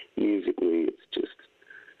and musically,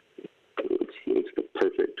 it's the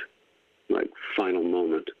perfect final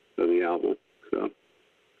moment of the album. So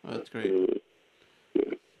Oh, that's great.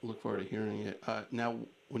 Look forward to hearing it. Now,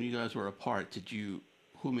 when you guys were apart,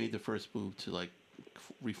 who made the first move to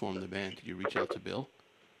reform the band? Did you reach out to Bill?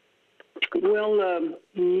 Well,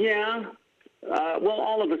 yeah. Well,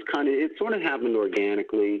 all of us it sort of happened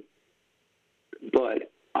organically,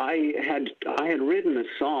 but I had written a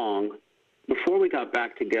song before we got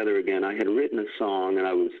back together again. I had written a song, and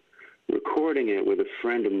I was recording it with a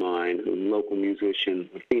friend of mine, a local musician,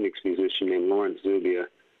 a Phoenix musician named Lawrence Zubia.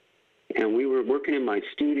 And we were working in my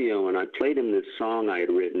studio, and I played him this song I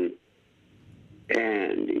had written.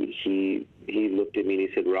 And he looked at me and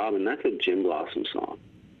he said, "Robin, that's a Gin Blossom song."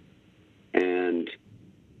 And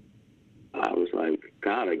I was like,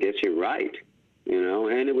 "God, I guess you're right."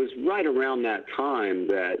 And it was right around that time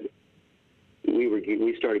that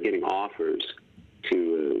we started getting offers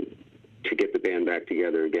to get the band back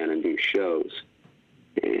together again and do shows.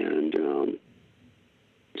 And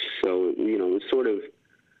so, it was sort of,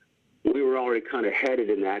 we were already kind of headed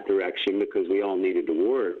in that direction because we all needed to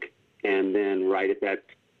work. And then right at that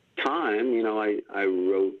time, I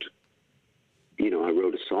wrote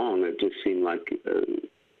a song that just seemed like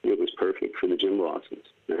it was perfect for the Gin Blossoms.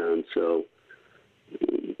 And so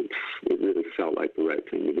it really felt like the right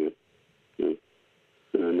thing to do.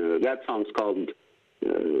 And that song's called,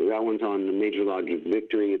 that one's on the Major Logic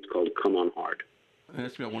Victory. It's called Come On Hard. And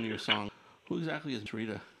that's about one of your songs. Who exactly is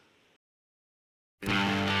Rita?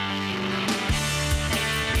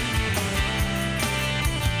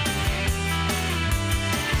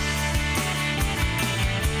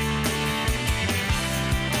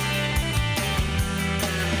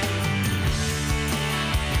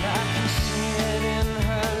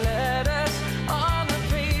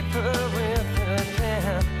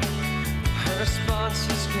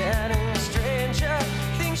 Getting stranger,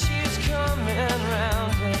 think she's coming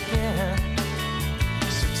round again.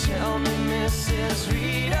 So tell me, Mrs. Reed.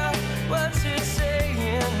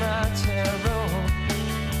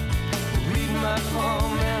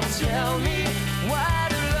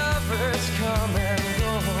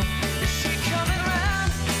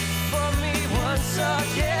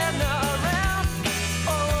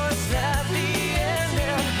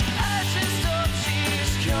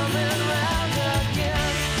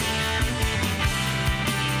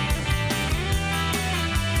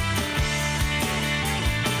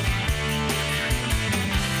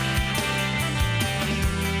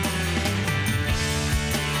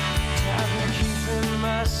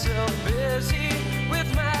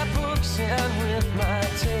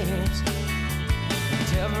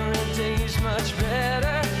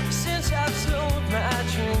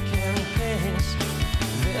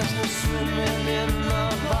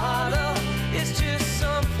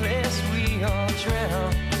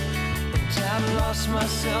 lost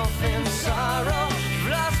myself in sorrow,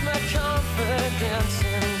 lost my confidence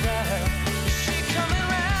in love. Is she coming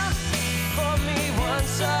round for me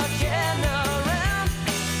once again around?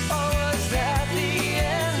 Or was that the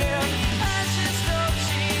end? I just hope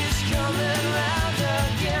she's coming round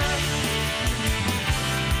again.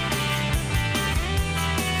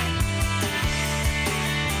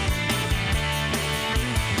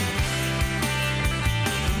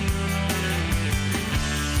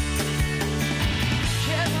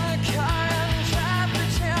 Get in the car and drive to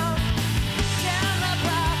town, down the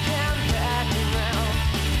block and back around,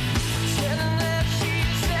 pretending that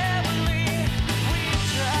she's there with me. We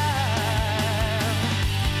drive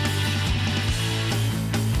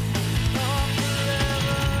on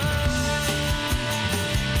forever.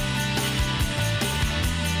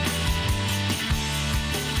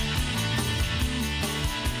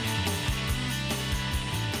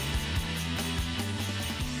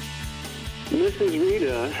 Mrs.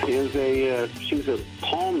 Rita she's a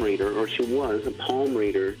palm reader, or she was a palm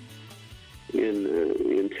reader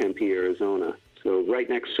in Tempe, Arizona. So right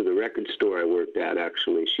next to the record store I worked at,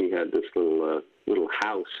 actually, she had this little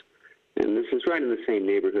house. And this is right in the same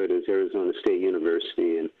neighborhood as Arizona State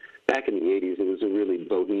University. And back in the 80s, it was a really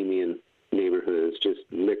bohemian neighborhood. It was just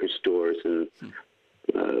liquor stores and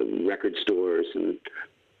record stores and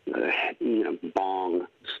bong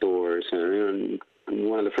stores and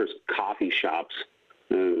one of the first coffee shops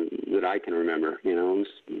that I can remember. It was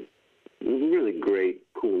a really great,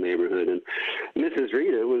 cool neighborhood. And Mrs.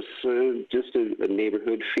 Rita was just a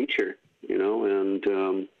neighborhood feature,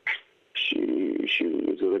 and she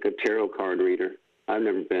was like a tarot card reader. I've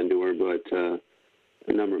never been to her, but a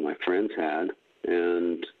number of my friends had.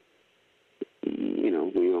 And,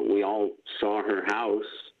 we all saw her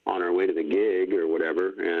house on our way to the gig or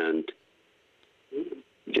whatever, and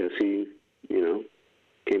Jesse,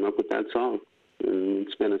 came up with that song. And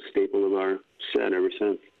it's been a staple of our set ever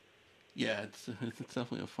since. Yeah, it's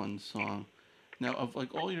definitely a fun song. Now, of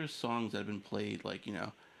like all your songs that have been played, like in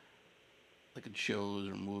shows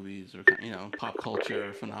or movies or pop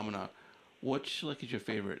culture phenomena, which is your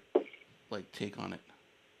favorite take on it?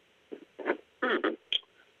 I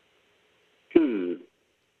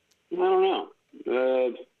don't know.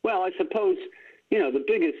 Well, I suppose the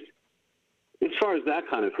biggest, as far as that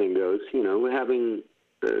kind of thing goes, having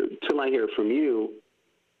Till I Hear From You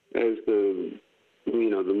as the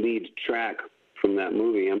lead track from that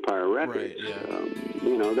movie, Empire Records. Right, yeah.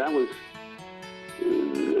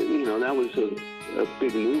 That was a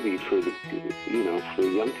big movie for for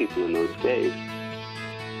young people in those days.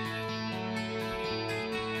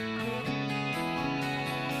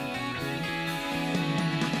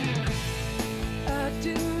 I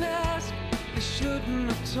didn't ask, they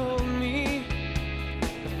shouldn't have told me. At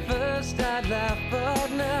first I'd laugh,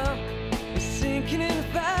 but now it's sinking in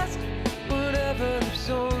fast. Whatever they've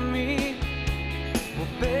sold me. Well,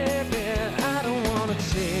 baby, I don't wanna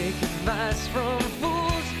take advice from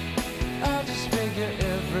fools. I'll just figure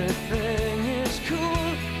everything is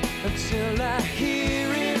cool until I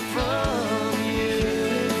hear it from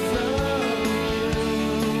you.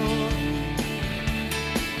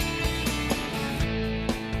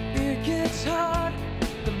 It gets hard,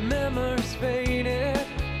 the memories faded.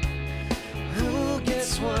 Who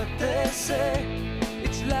gets what they say?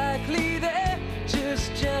 It's likely they're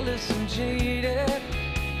just jealous and jaded.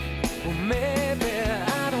 Well, maybe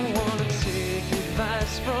I don't wanna take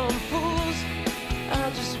advice from fools.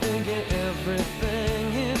 I'll just figure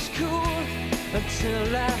everything is cool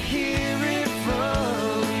until I hear it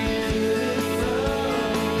from you.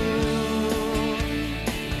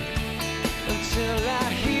 Until I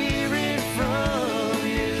hear it from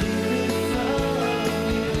you.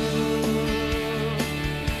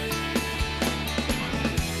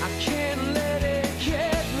 I can't let it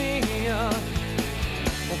get me up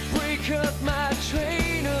or break up my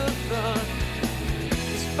train of thought.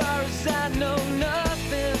 As far as I know,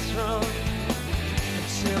 nothing's wrong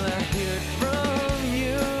until I hear it from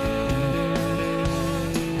you.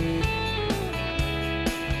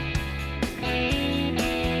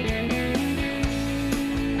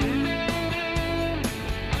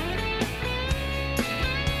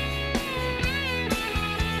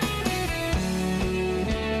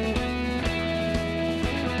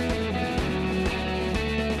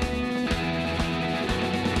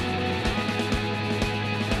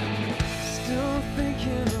 Still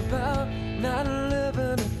thinking about not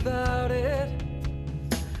living without it.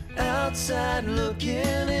 Outside looking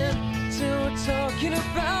in, till we're talking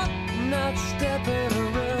about not stepping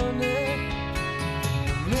around it.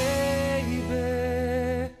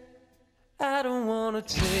 Maybe I don't wanna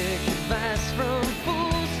take advice from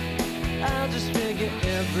fools. I'll just be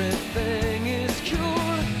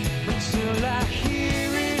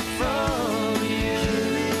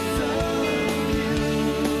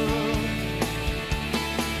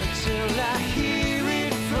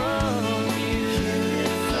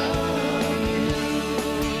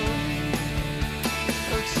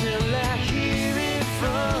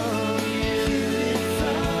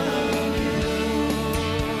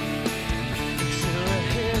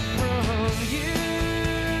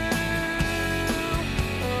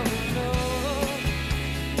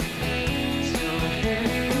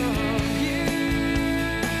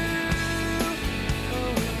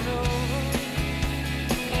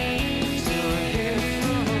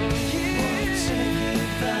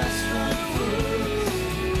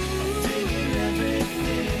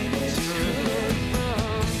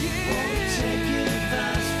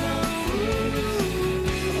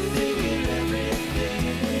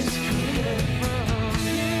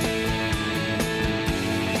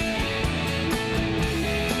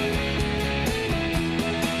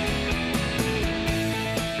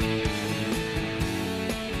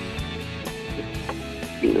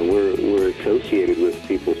associated with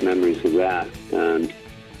people's memories of that. And,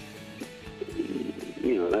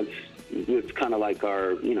 you know, it's kind of like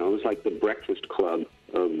our, you know, it was like the Breakfast Club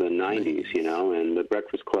of the 90s, you know, and the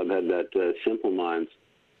Breakfast Club had that Simple Minds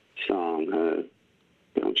song,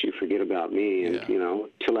 Don't You Forget About Me, and, you know,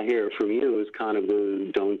 Till I Hear It From You is kind of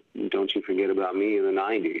the Don't You Forget About Me in the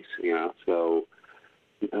 90s, you know, so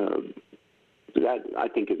that, I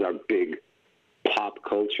think, is our big pop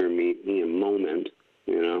culture moment,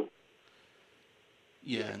 you know.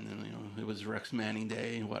 Yeah, and then, you know, it was Rex Manning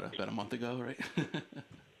Day, about a month ago, right?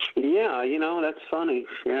 Yeah, you know, that's funny.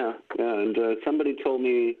 Yeah. And somebody told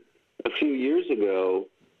me a few years ago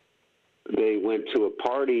they went to a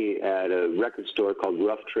party at a record store called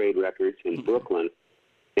Rough Trade Records in Brooklyn,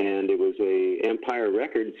 and it was a Empire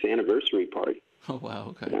Records anniversary party. Oh, wow,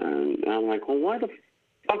 okay. And I'm like, well, why the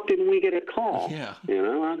fuck didn't we get a call? Yeah. You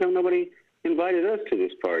know, how come nobody invited us to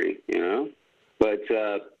this party, you know? But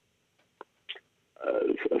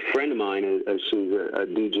a friend of mine, she's a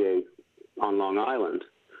DJ on Long Island,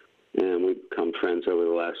 and we've become friends over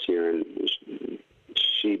the last year, and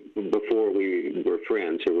she, before we were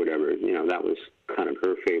friends or whatever, you know, that was kind of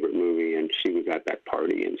her favorite movie, and she was at that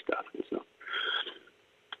party and stuff, and so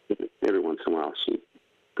every once in a while she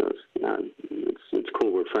goes, yeah, it's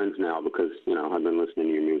cool we're friends now because, you know, I've been listening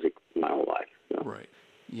to your music my whole life. So. Right.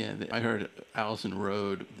 Yeah, I heard Allison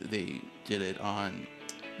Road, they did it on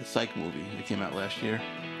the Psych movie that came out last year.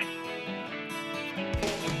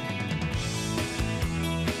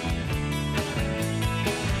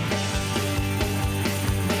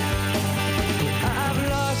 I've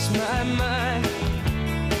lost my mind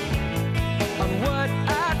on what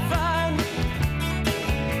I'd find,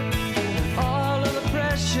 and all of the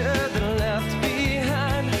pressure that I left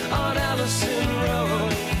behind on Allison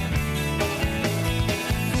Road.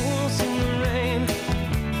 Fools in the rain,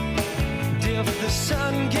 if the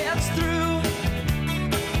sun gets through,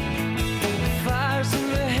 fires in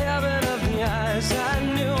the heaven of the eyes I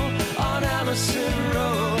knew on Allison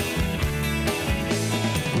Road.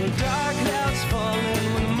 Dark clouds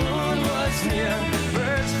falling when the moon was near.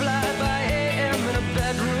 Birds fly by AM in a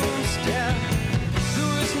bedroom stair. There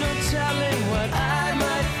was no telling what I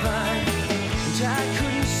might find, and I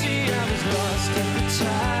couldn't see, I was lost at the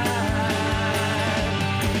time.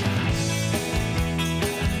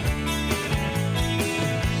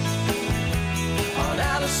 On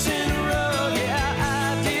Allison Road, yeah,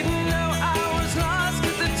 I didn't know I was lost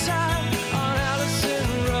at the time. On Allison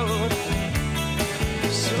Road,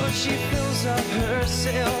 so she fills up her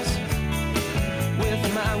sails with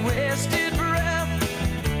my wasted breath,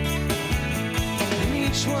 and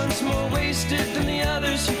each one's more wasted than the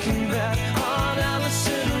others, you can bet. On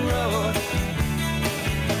Allison Road,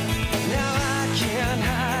 now I can't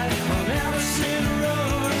hide on Allison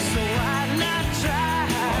Road, so why not try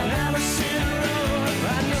on Allison Road?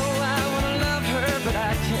 I know I wanna love her, but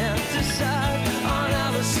I can't decide on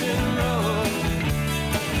Allison Road.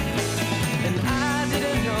 And I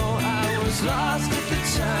didn't know I was lost at the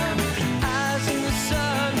time. Eyes in the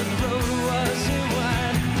sun, the road wasn't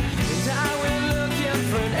wide, and I went looking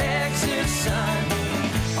for an exit sign.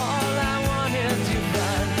 All I wanted to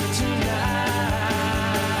find tonight.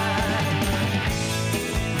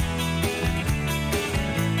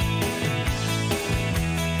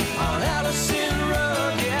 On Allison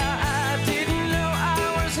Road, yeah, I didn't know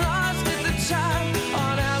I was lost at the time.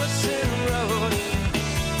 On Allison Road.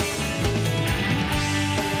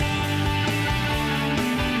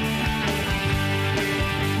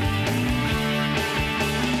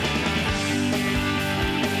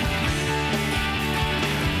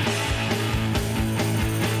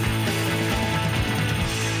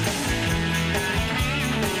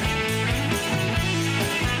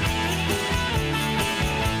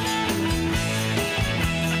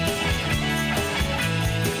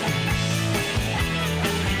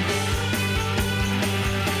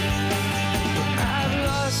 I've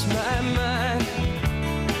lost my mind,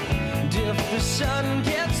 and if the sun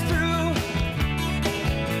gets through,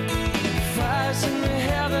 fires in the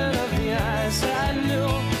heaven of the eyes I knew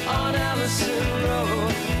on Allison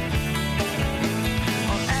Road.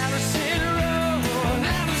 On Allison Road, on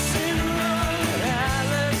Allison Road,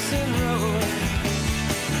 Allison Road.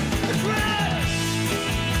 Let's ride!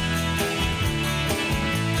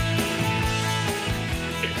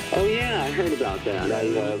 Oh yeah, I heard about that.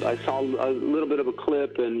 I saw a little bit of a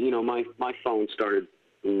clip, and you know, my phone started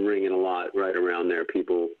ringing a lot right around there.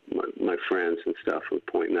 People, my friends and stuff, were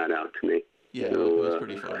pointing that out to me. Yeah, So, it was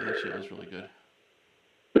pretty funny. That shit was really good.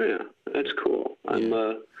 Yeah, that's cool. I'm,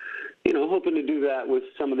 you know, hoping to do that with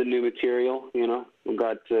some of the new material. You know, I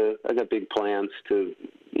got big plans to,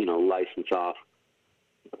 you know, license off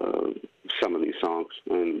some of these songs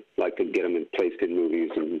and like to get them placed in movies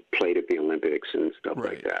and played at the Olympics and stuff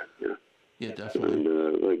like that. Yeah. Yeah, definitely.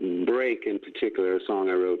 And like Break in particular, a song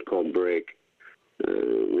I wrote called Break,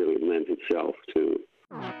 really lends itself to.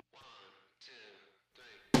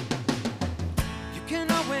 You can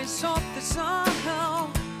always hope that somehow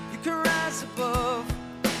you can rise above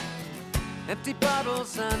empty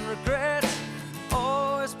bottles and regrets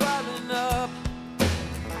always piling up.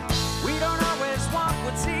 We don't always want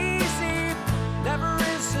what's easy, never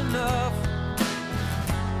is enough.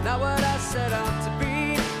 Not what I set out to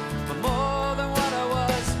be, but more than what I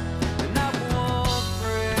was, and I won't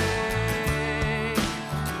break.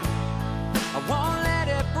 I won't let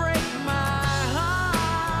it break my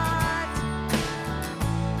heart.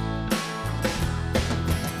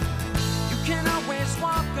 You can always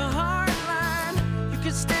walk a hard line, you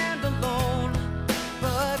can stand alone,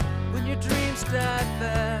 but when your dreams die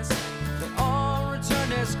fast, they all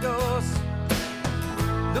return as ghosts.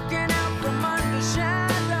 Looking out from under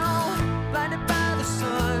shadow, blinded by the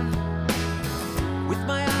sun. With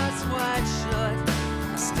my eyes wide shut,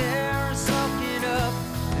 I stare and soak it up,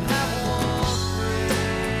 and I won't break.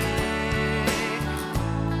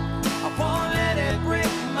 I won't let it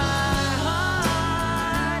break my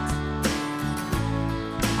heart.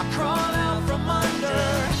 I crawl out from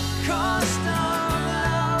under, cost of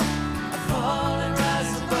love. I fall and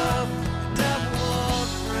rise above, and I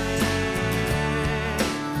won't break.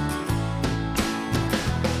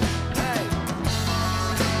 Hey.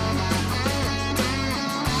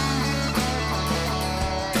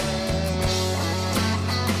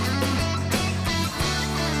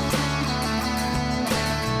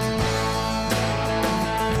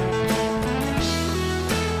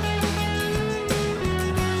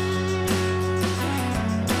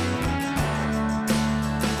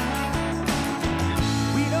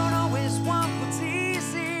 We don't always want what's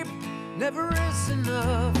easy, never is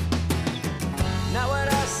enough. Not what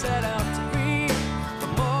I set out to be, but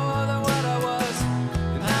more than what I was,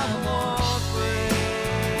 and I won't break.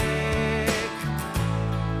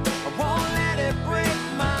 I won't let it break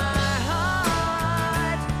my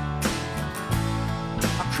heart.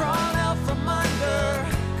 I crawl out from under,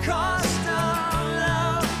 cost of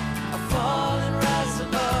love. I fall and rise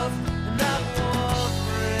above, and I won't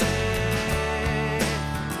break.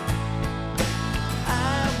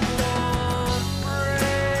 I won't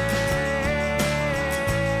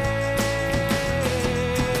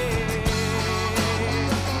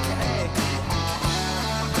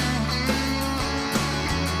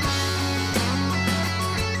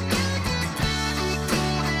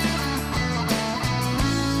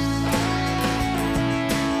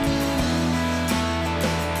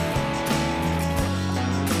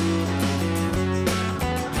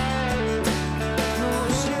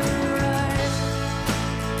Close your eyes,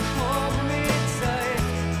 hold me tight.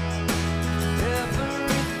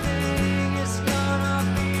 Everything is gonna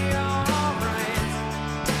be alright.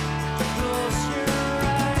 Close your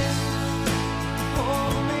eyes,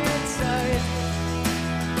 hold me tight.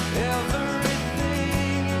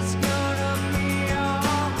 Everything is gonna be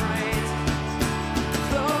alright.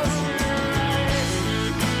 Close your eyes,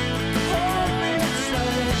 hold me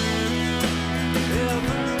tight.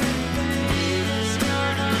 Everything is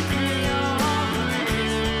gonna be alright.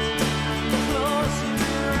 Close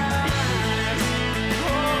your eyes,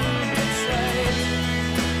 hold me tight.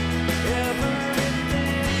 Everything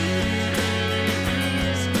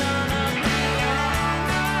is gonna be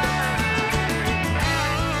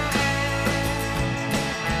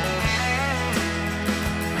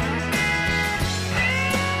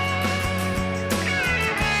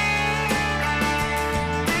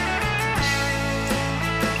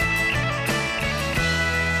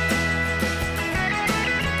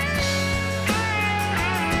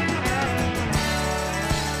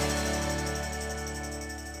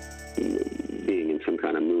being in some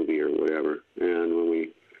kind of movie or whatever. And when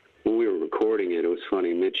we were recording it, it was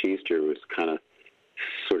funny. Mitch Easter was kind of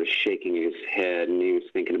sort of shaking his head, and he was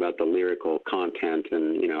thinking about the lyrical content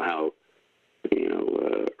and how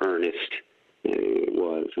earnest it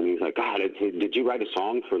was. And he's like, God, did you write a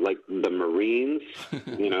song for like the Marines,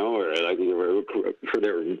 or like for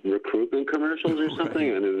their recruitment commercials or something?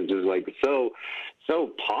 And it was just like so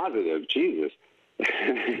positive, Jesus.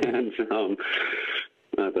 And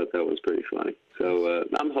I thought that was pretty funny. So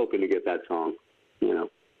I'm hoping to get that song,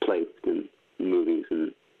 placed in movies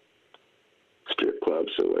and strip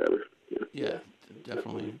clubs or whatever. Yeah,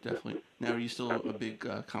 definitely. Now, are you still a big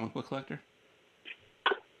comic book collector?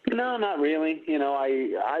 No, not really.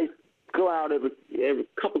 I go out every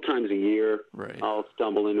couple times a year. Right. I'll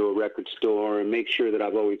stumble into a record store and make sure that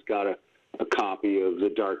I've always got a a copy of The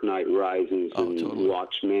Dark Knight Rises and totally.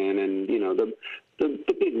 Watchmen, and the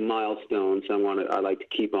big milestones I like to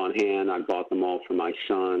keep on hand. I bought them all for my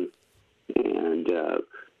son, and I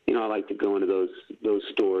like to go into those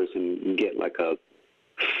stores and get like a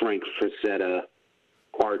Frank Frazetta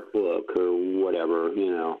art book or whatever,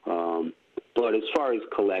 But as far as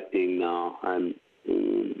collecting, no, I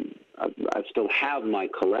still have my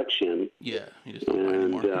collection. Yeah, you just don't buy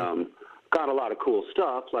anymore. Got a lot of cool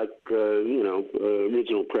stuff like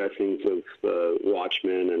original pressings of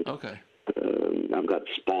Watchmen, and Okay. I've got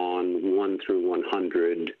Spawn 1 through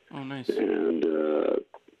 100. Oh, nice. And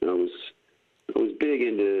I was big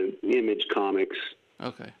into Image Comics.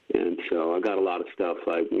 Okay. And so I got a lot of stuff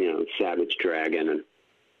like, Savage Dragon and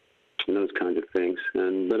those kinds of things.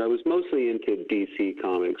 But I was mostly into DC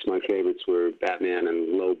Comics. My favorites were Batman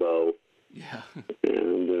and Lobo. Yeah.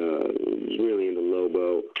 And was really into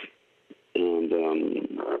Lobo. And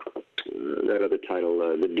that other title,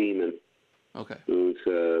 The Demon. Okay. Who's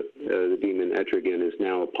the Demon Etrigan is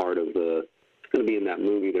now a part of it's going to be in that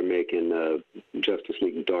movie they're making, Justice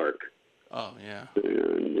League Dark. Oh, yeah.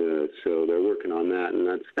 And so they're working on that, and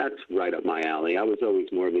that's right up my alley. I was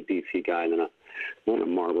always more of a DC guy than a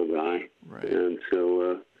Marvel guy. Right. And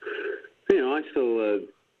so,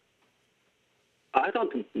 I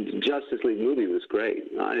thought the Justice League movie was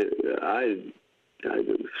great. I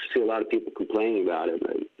see a lot of people complaining about it,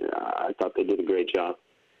 but I thought they did a great job.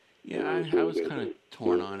 Yeah, I was kind of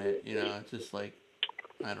torn on it. It's just like,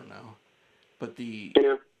 I don't know. But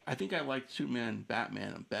I think I liked Superman and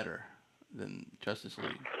Batman better than Justice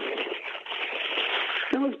League.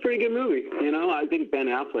 That was a pretty good movie. I think Ben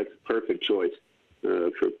Affleck's a perfect choice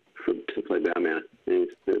to play Batman.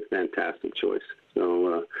 He's a fantastic choice.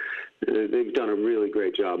 So they've done a really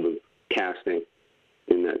great job of casting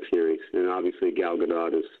in that series. And obviously Gal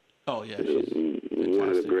Gadot is oh, yeah, she's one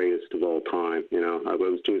of the greatest of all time. I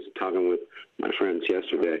was just talking with my friends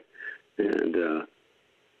yesterday, and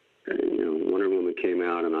Wonder Woman came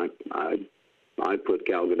out, and I put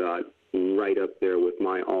Gal Gadot right up there with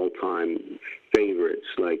my all-time favorites,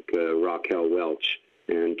 like Raquel Welch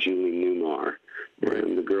and Julie Newmar,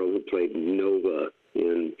 and the girl who played Nova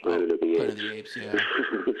in Planet of the Apes. Planet of the Apes, yeah.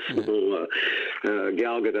 So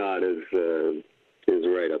Gal Gadot is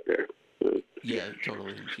right up there. Yeah,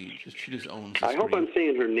 totally. She just owns the I hope screen. I'm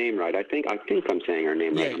saying her name right. I think I'm saying her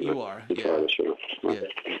name right. Yeah, you are. Yeah. Sure. Yeah,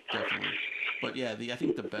 definitely. But yeah, I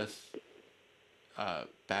think the best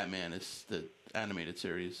Batman is the animated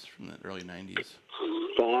series from the early 90s.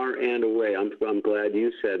 Far and away. I'm glad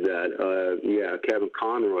you said that. Kevin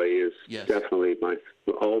Conroy is definitely my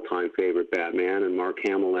all-time favorite Batman, and Mark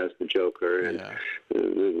Hamill as the Joker, and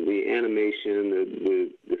the animation,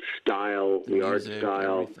 the style, the art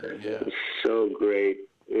style, is so great.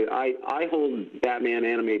 I hold Batman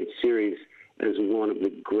animated series as one of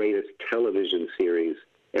the greatest television series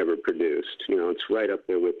ever produced. It's right up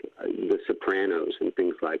there with The Sopranos and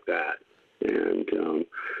things like that. And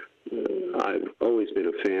I've always been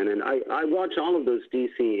a fan, and I watch all of those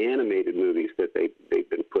DC animated movies that they've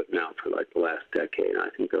been putting out for like the last decade. I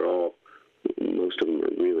think most of them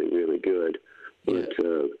are really, really good. But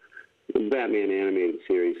the Batman animated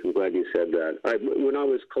series, I'm glad you said that. When I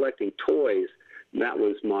was collecting toys, that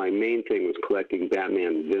was my main thing, was collecting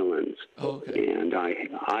Batman villains. Oh, okay. And I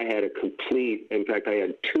had in fact, I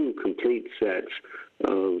had 2 complete sets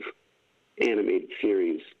of animated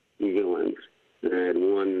series villains. And I had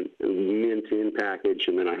one mint in package,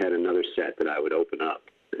 and then I had another set that I would open up.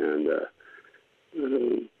 And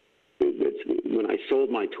when I sold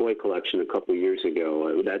my toy collection a couple of years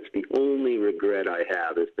ago, that's the only regret I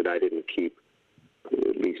have, is that I didn't keep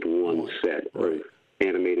at least one set of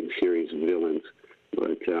animated series villains.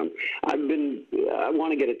 But I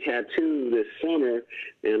want to get a tattoo this summer,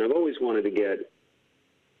 and I've always wanted to get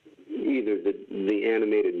either the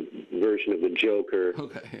animated version of the Joker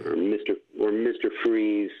or Mr.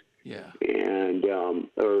 Freeze. Yeah. And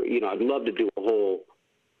I'd love to do a whole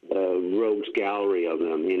rogues gallery of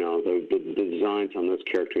them. The designs on those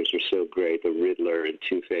characters are so great. The Riddler and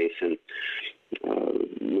Two-Face and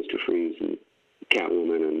Mr. Freeze and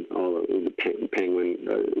Catwoman and all of the Penguin.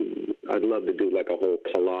 I'd love to do like a whole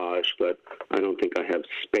collage, but I don't think I have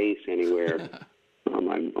space anywhere on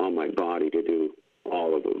my body to do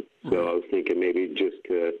all of them. So I was thinking maybe just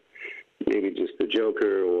the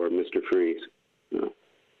Joker or Mr. Freeze.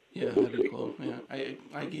 Yeah, that'd be cool. Yeah,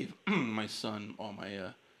 I gave my son all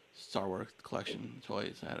my Star Wars collection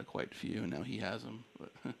toys. I had quite a few, and now he has them.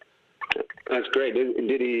 But that's great. Is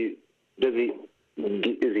he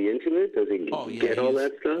into it? Does he get all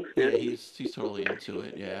that stuff? Yeah, he's totally into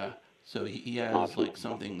it. Yeah. So he has awesome. Like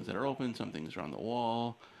some things that are open, some things are on the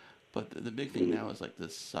wall. But the big thing now is like the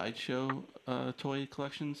sideshow toy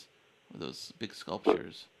collections, with those big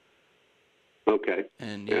sculptures. Okay.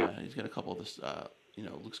 And yeah, he's got a couple of this,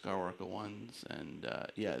 Luke Skywalker ones, and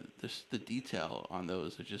the detail on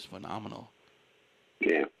those are just phenomenal.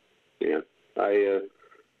 Yeah.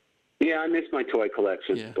 I miss my toy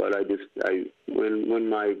collection, but when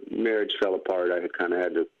my marriage fell apart, I kind of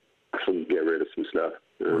had to get rid of some stuff,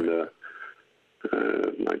 and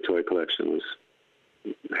my toy collection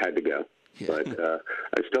had to go. Yeah. But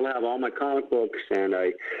I still have all my comic books, and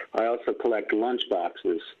I also collect lunch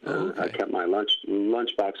boxes. I kept my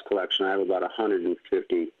lunchbox collection. I have about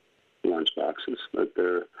 150 lunch boxes, but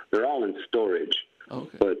they're all in storage.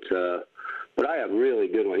 Okay. But I have really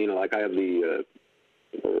good ones. Like I have the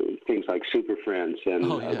things like Super Friends,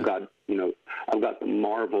 and I've got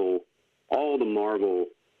all the Marvel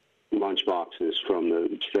lunch boxes from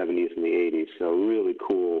the 70s and the 80s. So really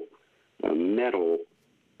cool metal,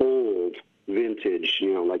 old, vintage,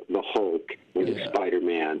 like the Hulk and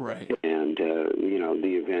Spider-Man, right. And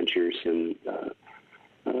the Avengers, and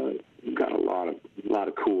got a lot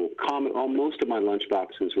of cool comic. Most of my lunch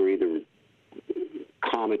boxes were either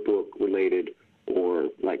comic book related or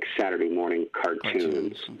like Saturday morning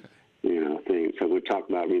cartoons. Okay. Things. So we talk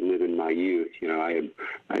about reliving my youth. I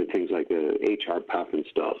had things like the H.R. Puff and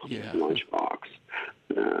stuff, lunchbox,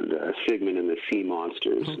 and Sigmund and the Sea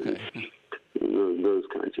Monsters. Okay. And those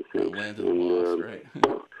kinds of things. Land of the Lost, right?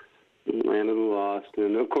 Land of the Lost,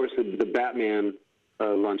 and of course the Batman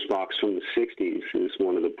lunchbox from the '60s is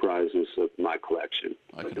one of the prizes of my collection.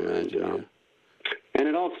 I can imagine. And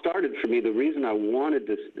it all started for me. The reason I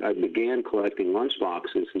began collecting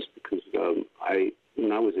lunchboxes is because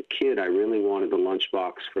when I was a kid, I really wanted the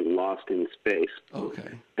lunchbox for Lost in Space.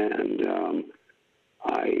 Okay. And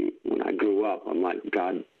when I grew up, I'm like,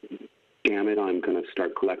 God damn it, I'm going to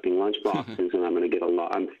start collecting lunchboxes, and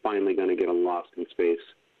I'm finally going to get a Lost in Space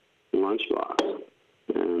lunchbox.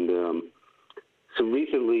 And so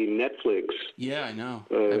recently, Netflix I know.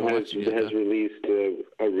 has released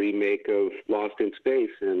a remake of Lost in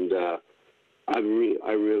Space, and I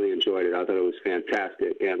really enjoyed it. I thought it was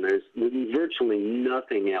fantastic, and there's virtually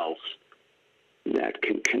nothing else that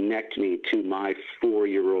can connect me to my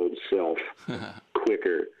 4-year-old self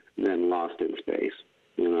quicker than Lost in Space.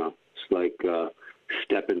 It's like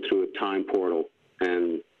stepping through a time portal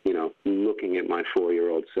and looking at my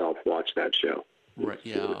 4-year-old self watch that show. Right.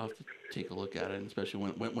 Yeah, I'll have to take a look at it, especially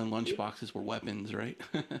when lunchboxes were weapons, right?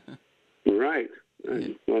 Right. Yeah.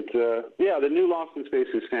 But the new Lost in Space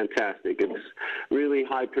is fantastic. It's really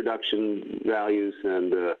high production values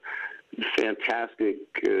and fantastic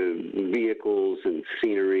vehicles and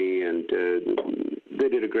scenery, and they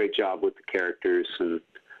did a great job with the characters and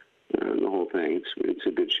the whole thing. It's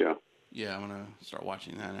a good show. Yeah, I'm gonna start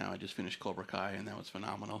watching that now. I just finished Cobra Kai, and that was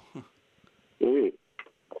phenomenal.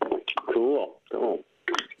 Cool.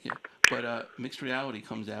 Yeah, but Mixed Reality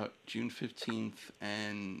comes out June 15th,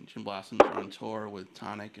 and Gin Blossoms are on tour with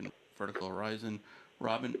Tonic and Vertical Horizon.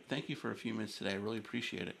 Robin, thank you for a few minutes today. I really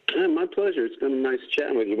appreciate it. Yeah, my pleasure. It's been nice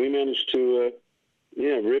chatting with you. We managed to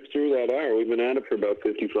rip through that hour. We've been at it for about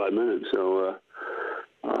 55 minutes, so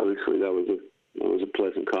obviously that was a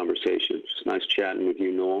pleasant conversation. It's nice chatting with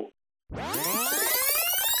you, Noel.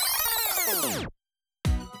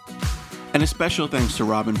 And a special thanks to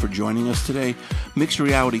Robin for joining us today. Mixed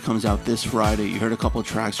Reality comes out this Friday. You heard a couple of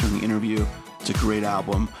tracks from the interview. It's a great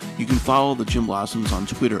album. You can follow the Gin Blossoms on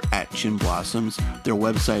Twitter at Gin Blossoms. Their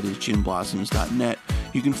website is ginblossoms.net.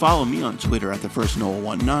 You can follow me on Twitter at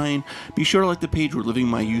TheFirstNoel19. Be sure to like the page Reliving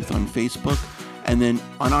My Youth on Facebook. And then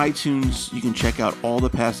on iTunes, you can check out all the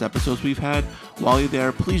past episodes we've had. While you're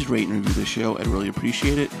there, please rate and review the show. I'd really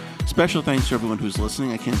appreciate it. Special thanks to everyone who's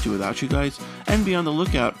listening. I can't do without you guys. And be on the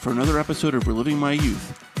lookout for another episode of Reliving My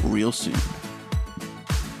Youth real soon.